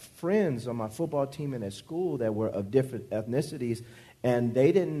many friends on my football team and at school that were of different ethnicities, and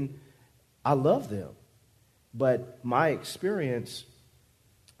I loved them. But my experience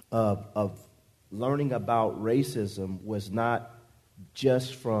of learning about racism was not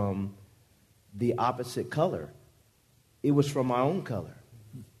just from the opposite color. It was from my own color.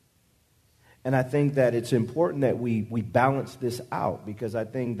 And I think that it's important that we balance this out, because I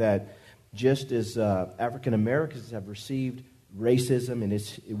think that just as African Americans have received racism,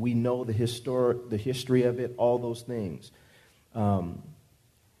 and we know the history of it, all those things,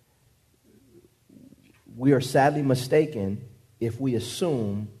 we are sadly mistaken if we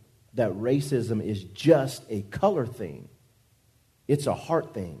assume that racism is just a color thing. It's a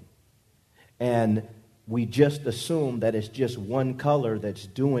heart thing. And we just assume that it's just one color that's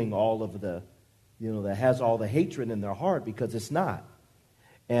doing all of the, that has all the hatred in their heart, because it's not.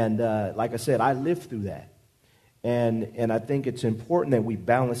 And like I said, I lived through that. And I think it's important that we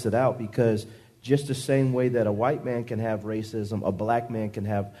balance it out, because just the same way that a white man can have racism, a black man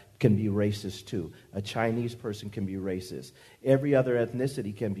can be racist too. A Chinese person can be racist. Every other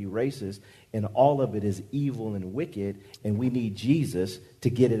ethnicity can be racist, and all of it is evil and wicked, and we need Jesus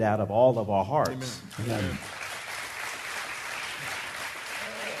to get it out of all of our hearts. Amen.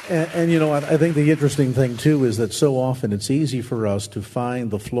 And I think the interesting thing too is that so often it's easy for us to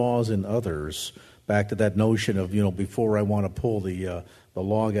find the flaws in others. Back to that notion of, before I want to pull the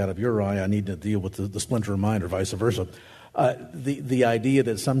log out of your eye, I need to deal with the splinter of mine, or vice versa. The idea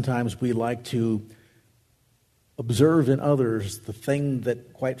that sometimes we like to observe in others the thing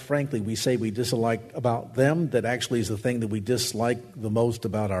that, quite frankly, we say we dislike about them, that actually is the thing that we dislike the most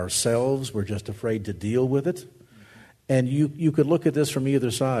about ourselves. We're just afraid to deal with it. And you could look at this from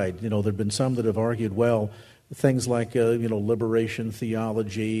either side. There have been some that have argued, well, things like liberation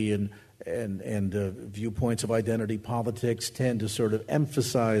theology and viewpoints of identity politics tend to sort of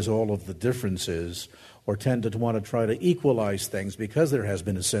emphasize all of the differences, or tend to want to try to equalize things, because there has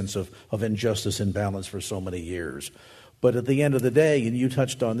been a sense of injustice and imbalance for so many years. But at the end of the day, and you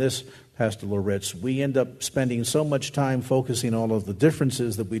touched on this, Pastor Loritz, we end up spending so much time focusing on all of the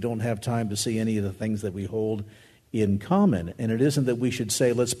differences that we don't have time to see any of the things that we hold in common. And it isn't that we should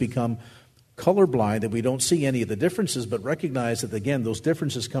say, let's become colorblind, that we don't see any of the differences, but recognize that, again, those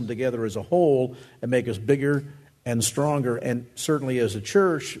differences come together as a whole and make us bigger and stronger, and certainly as a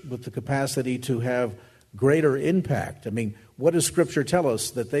church with the capacity to have greater impact. I mean, what does Scripture tell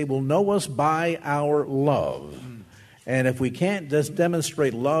us? That they will know us by our love. And if we can't just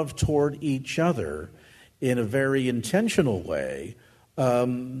demonstrate love toward each other in a very intentional way,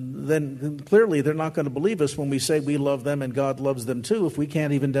 then clearly they're not going to believe us when we say we love them and God loves them too, if we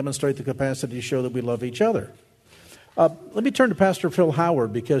can't even demonstrate the capacity to show that we love each other. Let me turn to Pastor Phil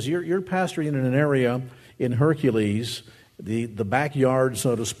Howard, because you're pastoring in an area in Hercules, the backyard,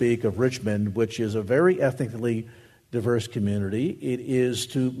 so to speak, of Richmond, which is a very ethnically diverse community. It is,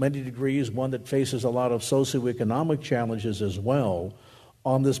 to many degrees, one that faces a lot of socioeconomic challenges as well.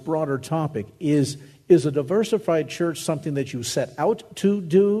 On this broader topic, is a diversified church something that you set out to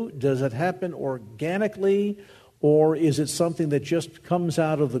do? Does it happen organically? Or is it something that just comes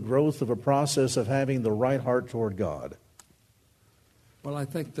out of the growth of a process of having the right heart toward God? Well, I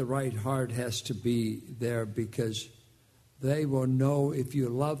think the right heart has to be there, because they will know if you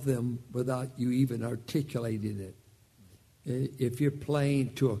love them without you even articulating it. If you're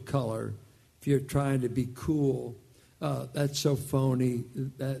playing to a color, if you're trying to be cool, that's so phony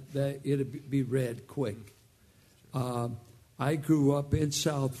that it'll be read quick. I grew up in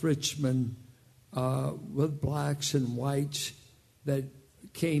South Richmond with blacks and whites that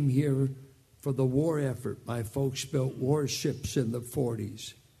came here for the war effort. My folks built warships in the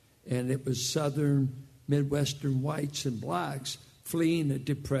 40s, and it was Southern, Midwestern whites and blacks fleeing the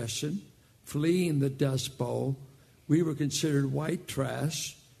Depression, fleeing the Dust Bowl. We were considered white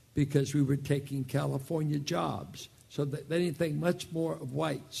trash because we were taking California jobs. So they didn't think much more of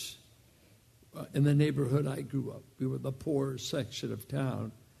whites in the neighborhood I grew up. We were the poorer section of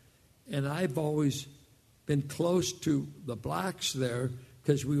town. And I've always been close to the blacks there,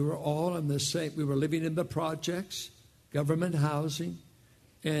 because we were all in the same, we were living in the projects, government housing,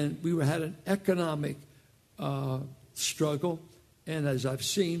 and we had an economic struggle. And as I've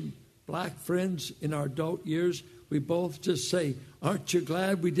seen black friends in our adult years, we both just say, aren't you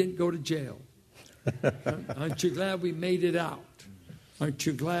glad we didn't go to jail? Aren't you glad we made it out? Aren't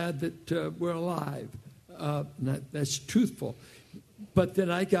you glad that we're alive? That's truthful. But then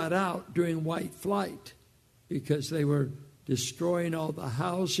I got out during white flight because they were destroying all the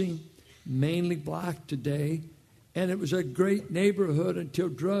housing, mainly black today. And it was a great neighborhood until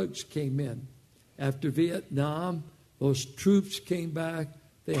drugs came in. After Vietnam, those troops came back.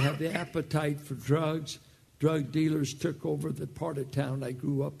 They had the appetite for drugs. Drug dealers took over the part of town I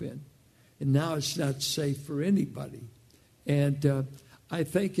grew up in. And now it's not safe for anybody. And I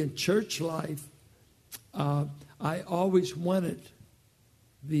think in church life, I always wanted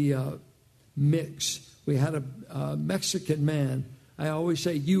the mix. We had a Mexican man. I always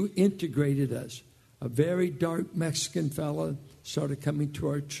say, you integrated us. A very dark Mexican fella started coming to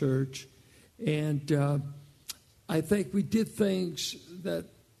our church. And I think we did things that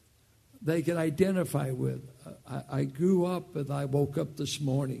they could identify with. I grew up, and I woke up this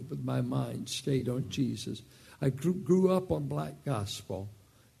morning with my mind stayed on Jesus. I grew up on black gospel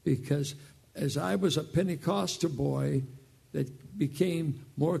because as I was a Pentecostal boy that became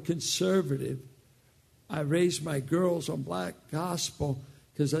more conservative, I raised my girls on black gospel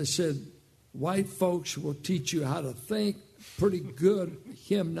because I said, white folks will teach you how to think, pretty good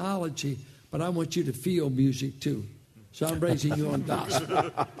hymnology, but I want you to feel music too. So I'm raising you on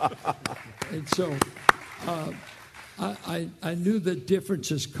gospel. And so I knew the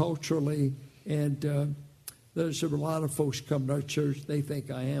differences culturally, and there's a lot of folks come to our church. They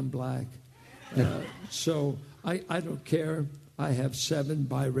think I am black. So I don't care. I have 7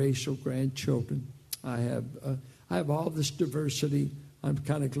 biracial grandchildren. I have all this diversity. I'm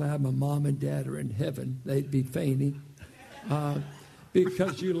kind of glad my mom and dad are in heaven. They'd be fainting.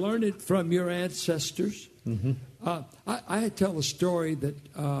 Because you learn it from your ancestors. Mm-hmm. I tell a story that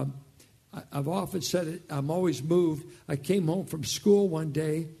I've often said it. I'm always moved. I came home from school one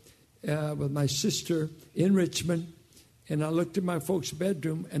day with my sister in Richmond, and I looked in my folks'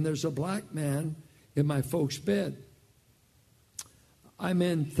 bedroom, and there's a black man in my folks' bed. I'm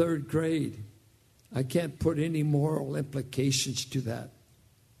in 3rd grade. I can't put any moral implications to that.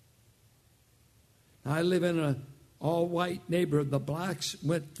 I live in an all-white neighborhood. The blacks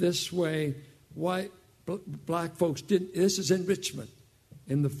went this way. Black folks didn't. This is in Richmond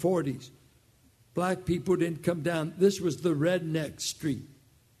in the 40s. Black people didn't come down. This was the redneck street.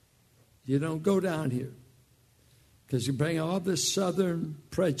 You don't go down here because you bring all this southern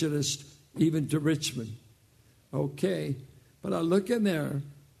prejudice even to Richmond. Okay, but I look in there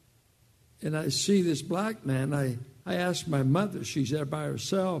and I see this black man. I asked my mother, she's there by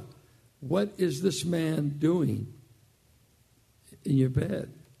herself, what is this man doing in your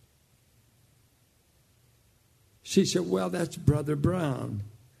bed? She said, well, that's Brother Brown.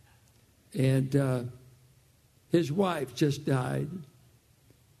 And his wife just died.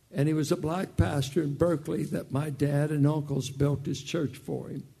 And he was a black pastor in Berkeley that my dad and uncles built his church for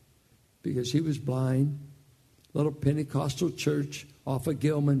him because he was blind. Little Pentecostal church off of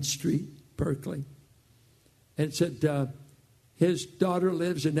Gilman Street, Berkeley. And said, his daughter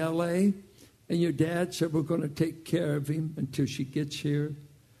lives in L.A., and your dad said, we're going to take care of him until she gets here.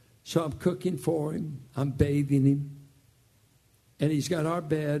 So I'm cooking for him. I'm bathing him. And he's got our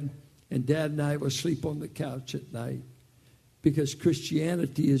bed, and Dad and I will sleep on the couch at night because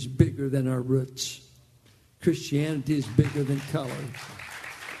Christianity is bigger than our roots. Christianity is bigger than color.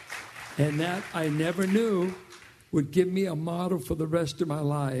 And that I never knew would give me a model for the rest of my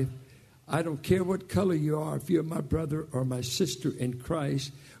life. I don't care what color you are, if you're my brother or my sister in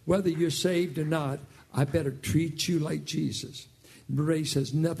Christ, whether you're saved or not, I better treat you like Jesus. Race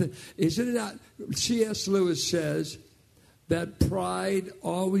has nothing. Isn't it not? C.S. Lewis says that pride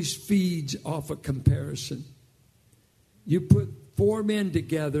always feeds off a comparison. You put 4 men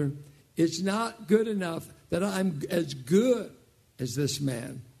together, it's not good enough that I'm as good as this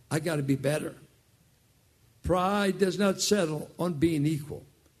man. I got to be better. Pride does not settle on being equal.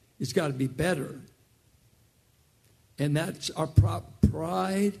 It's got to be better. And that's our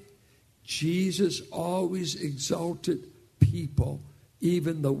pride. Jesus always exalted people,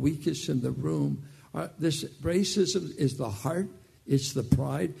 even the weakest in the room. This racism is the heart. It's the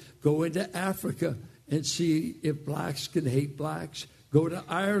pride. Go into Africa and see if blacks can hate blacks. Go to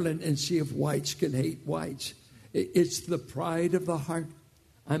Ireland and see if whites can hate whites. It's the pride of the heart.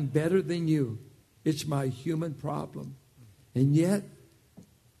 I'm better than you. It's my human problem. And yet,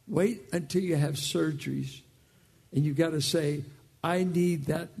 wait until you have surgeries and you got to say, I need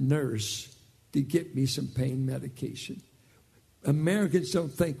that nurse to get me some pain medication. Americans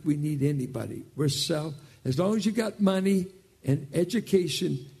don't think we need anybody. We're as long as you got money and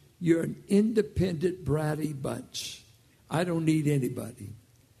education, you're an independent, bratty bunch. I don't need anybody.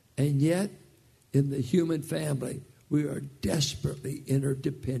 And yet, in the human family, we are desperately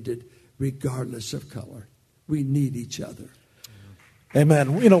interdependent regardless of color. We need each other.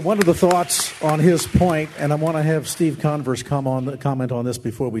 Amen. You know, one of the thoughts on his point, and I want to have Steve Converse comment on this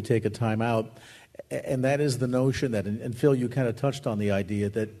before we take a time out, and that is the notion that, and Phil, you kind of touched on the idea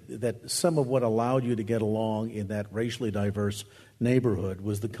that some of what allowed you to get along in that racially diverse neighborhood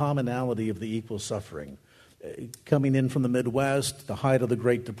was the commonality of the equal suffering. Coming in from the Midwest, the height of the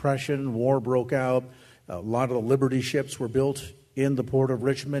Great Depression, war broke out, a lot of the Liberty ships were built in the port of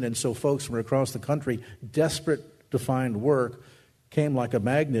Richmond, and so folks from across the country, desperate to find work, came like a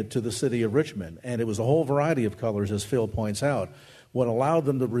magnet to the city of Richmond. And it was a whole variety of colors, as Phil points out. What allowed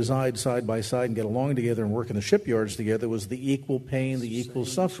them to reside side by side and get along together and work in the shipyards together was the equal pain, the equal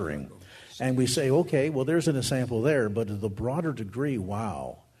suffering. And we say, okay, well, there's an example there, but to the broader degree,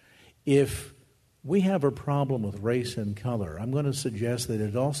 wow. If we have a problem with race and color, I'm going to suggest that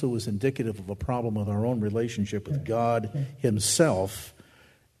it also is indicative of a problem with our own relationship with God himself.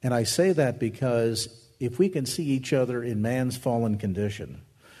 And I say that because if we can see each other in man's fallen condition,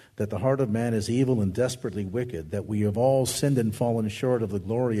 that the heart of man is evil and desperately wicked, that we have all sinned and fallen short of the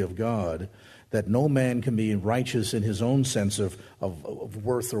glory of God, that no man can be righteous in his own sense of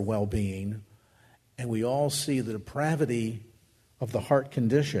worth or well-being, and we all see the depravity of the heart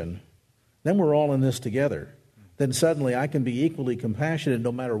condition, then we're all in this together. Then suddenly I can be equally compassionate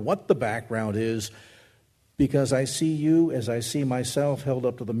no matter what the background is, because I see you as I see myself held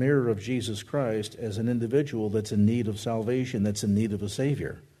up to the mirror of Jesus Christ as an individual that's in need of salvation, that's in need of a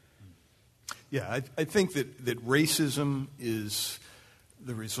Savior. Yeah, I think that racism is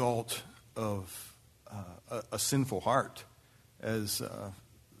the result of a sinful heart, as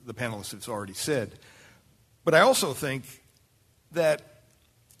the panelists have already said. But I also think that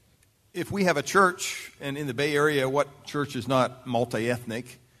if we have a church, and in the Bay Area, what church is not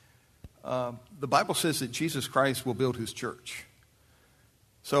multi-ethnic? The Bible says that Jesus Christ will build his church.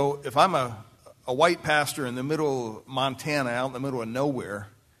 So if I'm a white pastor in the middle of Montana, out in the middle of nowhere,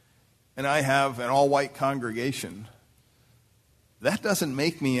 and I have an all-white congregation, that doesn't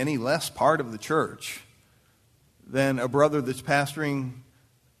make me any less part of the church than a brother that's pastoring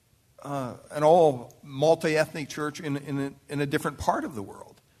an all multi-ethnic church in a different part of the world.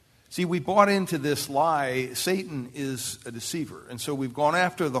 See, we bought into this lie. Satan is a deceiver. And so we've gone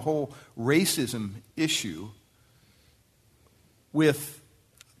after the whole racism issue with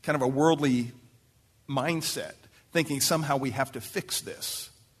kind of a worldly mindset, thinking somehow we have to fix this.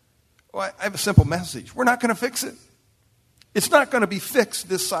 Well, I have a simple message. We're not going to fix it. It's not going to be fixed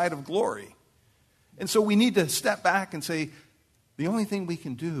this side of glory. And so we need to step back and say, the only thing we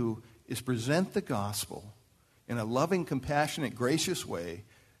can do is present the gospel in a loving, compassionate, gracious way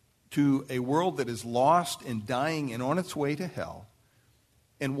to a world that is lost and dying and on its way to hell,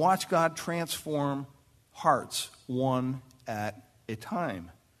 and watch God transform hearts one at a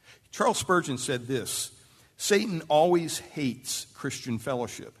time. Charles Spurgeon said this: Satan always hates Christian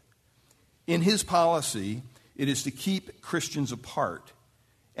fellowship. In his policy, it is to keep Christians apart.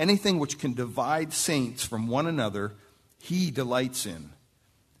 Anything which can divide saints from one another, he delights in.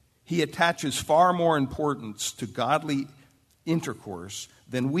 He attaches far more importance to godly intercourse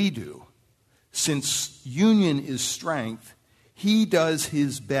than we do. Since union is strength, he does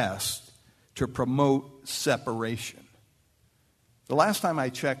his best to promote separation. The last time I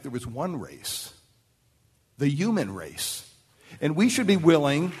checked, there was one race, the human race. And we should be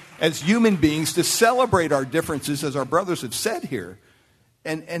willing, as human beings, to celebrate our differences, as our brothers have said here,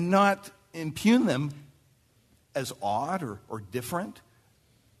 and not impugn them as odd or different.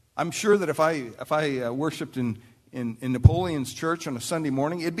 I'm sure that if I worshiped in Napoleon's church on a Sunday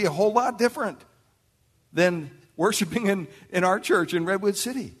morning, it'd be a whole lot different than worshiping in our church in Redwood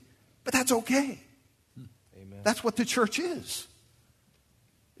City. But that's okay. Amen. That's what the church is.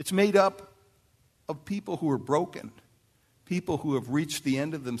 It's made up of people who are broken, people who have reached the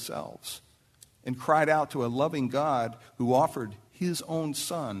end of themselves and cried out to a loving God who offered his own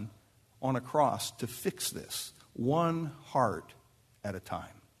son on a cross to fix this, one heart at a time.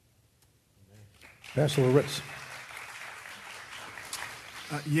 Pastor Ritz.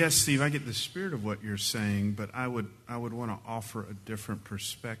 Yes, Steve, I get the spirit of what you're saying, but I would want to offer a different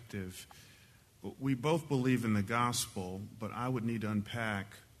perspective. We both believe in the gospel, but I would need to unpack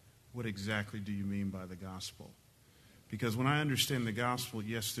what exactly do you mean by the gospel? Because when I understand the gospel,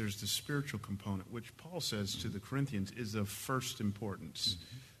 yes, there's the spiritual component, which Paul says to the Corinthians is of first importance.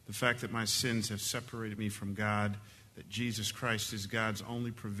 Mm-hmm. The fact that my sins have separated me from God, that Jesus Christ is God's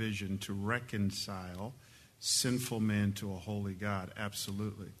only provision to reconcile sinful men to a holy God,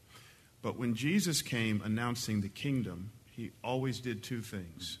 absolutely. But when Jesus came announcing the kingdom, he always did two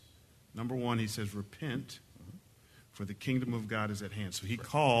things. Number one, he says, repent, for the kingdom of God is at hand. So he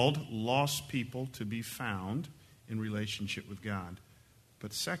called lost people to be found in relationship with God.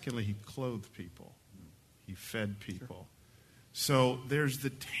 But secondly, he clothed people. He fed people. So there's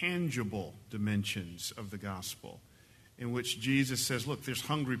the tangible dimensions of the gospel in which Jesus says, look, there's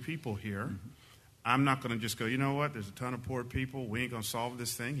hungry people here. I'm not going to just go, you know what, there's a ton of poor people. We ain't going to solve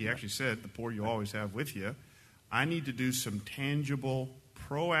this thing. He actually said, the poor you always have with you. I need to do some tangible,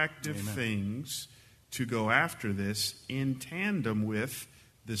 proactive things to go after this in tandem with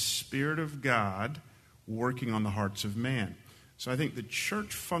the Spirit of God working on the hearts of man. So I think the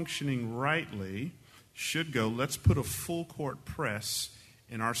church functioning rightly should go, let's put a full court press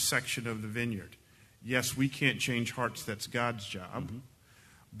in our section of the vineyard. Yes, we can't change hearts. That's God's job.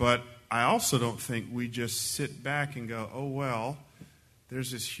 But I also don't think we just sit back and go, oh, well,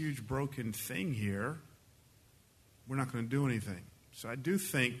 there's this huge broken thing here. We're not going to do anything. So I do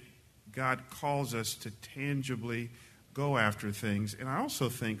think God calls us to tangibly go after things. And I also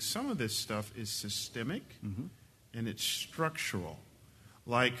think some of this stuff is systemic and it's structural.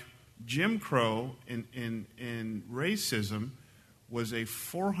 Like Jim Crow and racism was a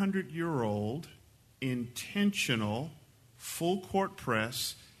 400-year-old intentional full court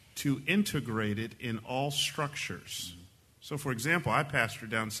press to integrate it in all structures. So, for example, I pastored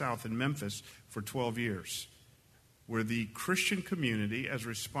down south in Memphis for 12 years, where the Christian community, as a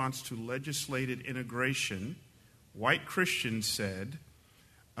response to legislated integration, white Christians said,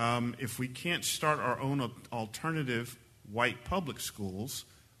 if we can't start our own alternative white public schools,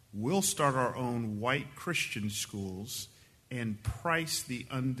 we'll start our own white Christian schools and price the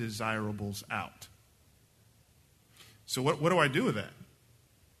undesirables out. So what do I do with that?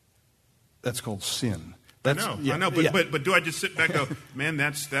 That's called sin. I know, but do I just sit back and go, man,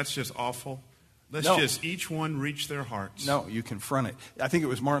 that's just awful? Let's just each one reach their hearts. No, you confront it. I think it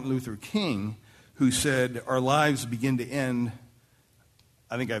was Martin Luther King who said, our lives begin to end,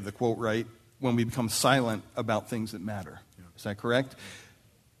 I think I have the quote right, when we become silent about things that matter. Yeah. Is that correct?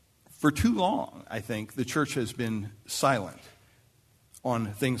 For too long, I think, the church has been silent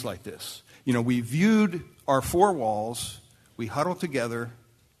on things like this. You know, we viewed our four walls, we huddle together,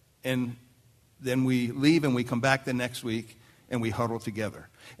 and then we leave and we come back the next week and we huddle together.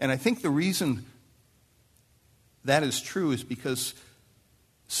 And I think the reason that is true is because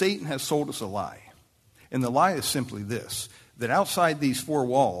Satan has sold us a lie. And the lie is simply this, that outside these four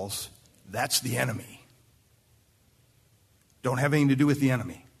walls, that's the enemy. Don't have anything to do with the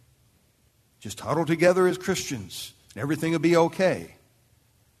enemy. Just huddle together as Christians, and everything will be okay.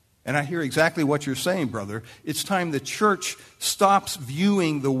 And I hear exactly what you're saying, brother. It's time the church stops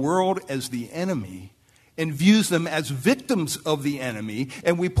viewing the world as the enemy and views them as victims of the enemy,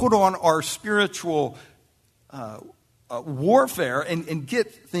 and we put on our spiritual warfare and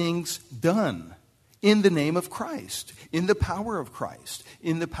get things done in the name of Christ, in the power of Christ,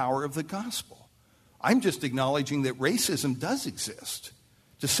 in the power of the gospel. I'm just acknowledging that racism does exist.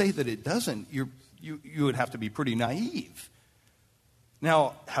 To say that it doesn't, you would have to be pretty naive.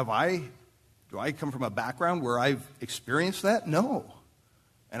 Now, do I come from a background where I've experienced that? No.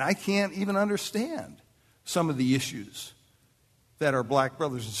 And I can't even understand some of the issues that our black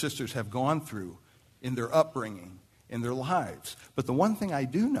brothers and sisters have gone through in their upbringing, in their lives. But the one thing I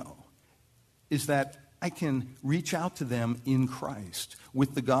do know is that I can reach out to them in Christ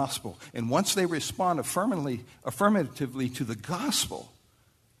with the gospel. And once they respond affirmatively to the gospel,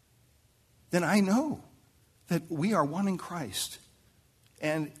 then I know that we are one in Christ.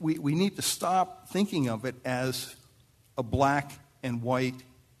 And we need to stop thinking of it as a black and white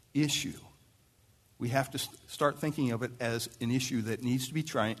issue. We have to start thinking of it as an issue that needs to be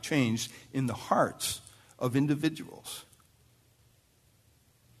changed in the hearts of individuals.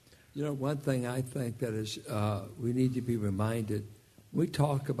 You know, one thing I think that is we need to be reminded, we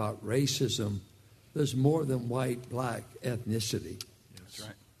talk about racism, there's more than white, black ethnicity. That's right.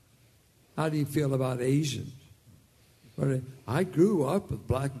 How do you feel about Asians? I grew up with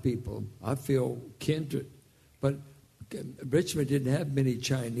black people. I feel kindred. But Richmond didn't have many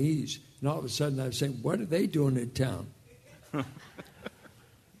Chinese. And all of a sudden I was saying, what are they doing in town?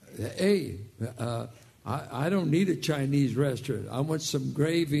 Hey, I don't need a Chinese restaurant. I want some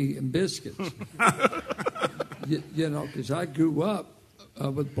gravy and biscuits. you know, because I grew up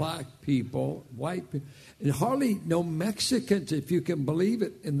with black people, white people, and hardly no Mexicans, if you can believe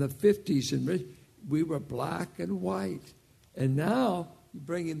it, in the 50s. And we were black and white. And now you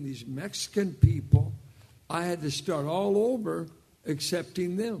bring in these Mexican people. I had to start all over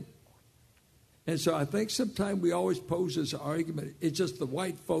accepting them. And so I think sometimes we always pose this argument, it's just the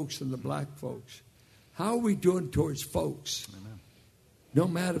white folks and the black folks. How are we doing towards folks? Amen. no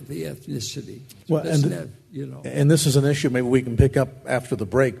matter the ethnicity. Well, and this is an issue maybe we can pick up after the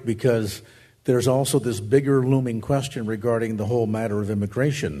break, because there's also this bigger looming question regarding the whole matter of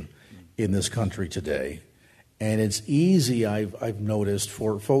immigration in this country today. And it's easy, I've noticed,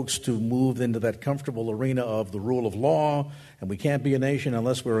 for folks to move into that comfortable arena of the rule of law, and we can't be a nation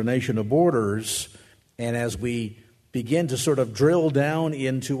unless we're a nation of borders. And as we begin to sort of drill down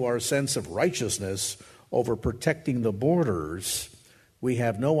into our sense of righteousness over protecting the borders, we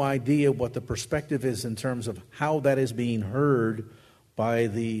have no idea what the perspective is in terms of how that is being heard by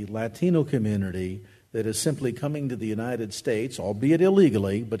the Latino community that is simply coming to the United States, albeit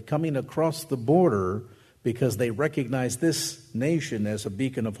illegally, but coming across the border because they recognize this nation as a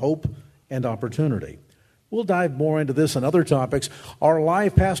beacon of hope and opportunity. We'll dive more into this and other topics. Our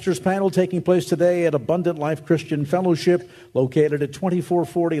live pastors panel taking place today at Abundant Life Christian Fellowship, located at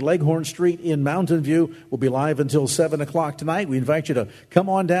 2440 Leghorn Street in Mountain View. We'll be live until 7 o'clock tonight. We invite you to come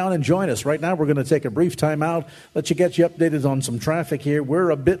on down and join us. Right now, we're going to take a brief time out, get you updated on some traffic here. We're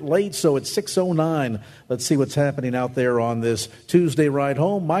a bit late, so it's 6:09. Let's see what's happening out there on this Tuesday ride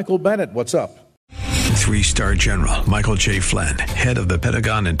home. Michael Bennett, what's up? 3-star General Michael J. Flynn, head of the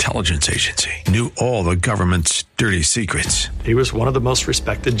Pentagon Intelligence Agency, knew all the government's dirty secrets. He was one of the most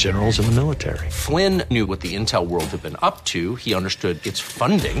respected generals in the military. Flynn knew what the intel world had been up to. He understood its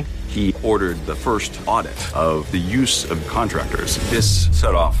funding. He ordered the first audit of the use of contractors. This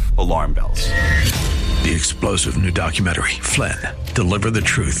set off alarm bells. The explosive new documentary, Flynn, Deliver the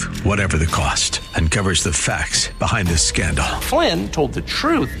Truth, Whatever the Cost, uncovers the facts behind this scandal. Flynn told the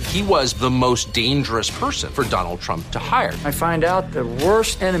truth. He was the most dangerous person for Donald Trump to hire. I find out the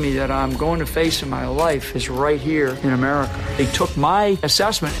worst enemy that I'm going to face in my life is right here in America. They took my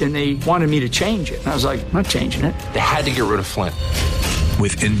assessment and they wanted me to change it. And I was like, I'm not changing it. They had to get rid of Flynn.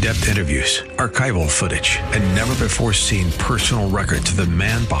 With in-depth interviews, archival footage, and never-before-seen personal records of the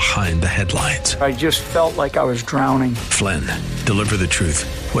man behind the headlines. I just felt like I was drowning. Flynn, Deliver the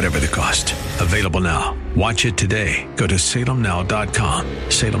Truth, Whatever the Cost. Available now. Watch it today. Go to salemnow.com.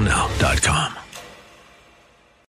 salemnow.com.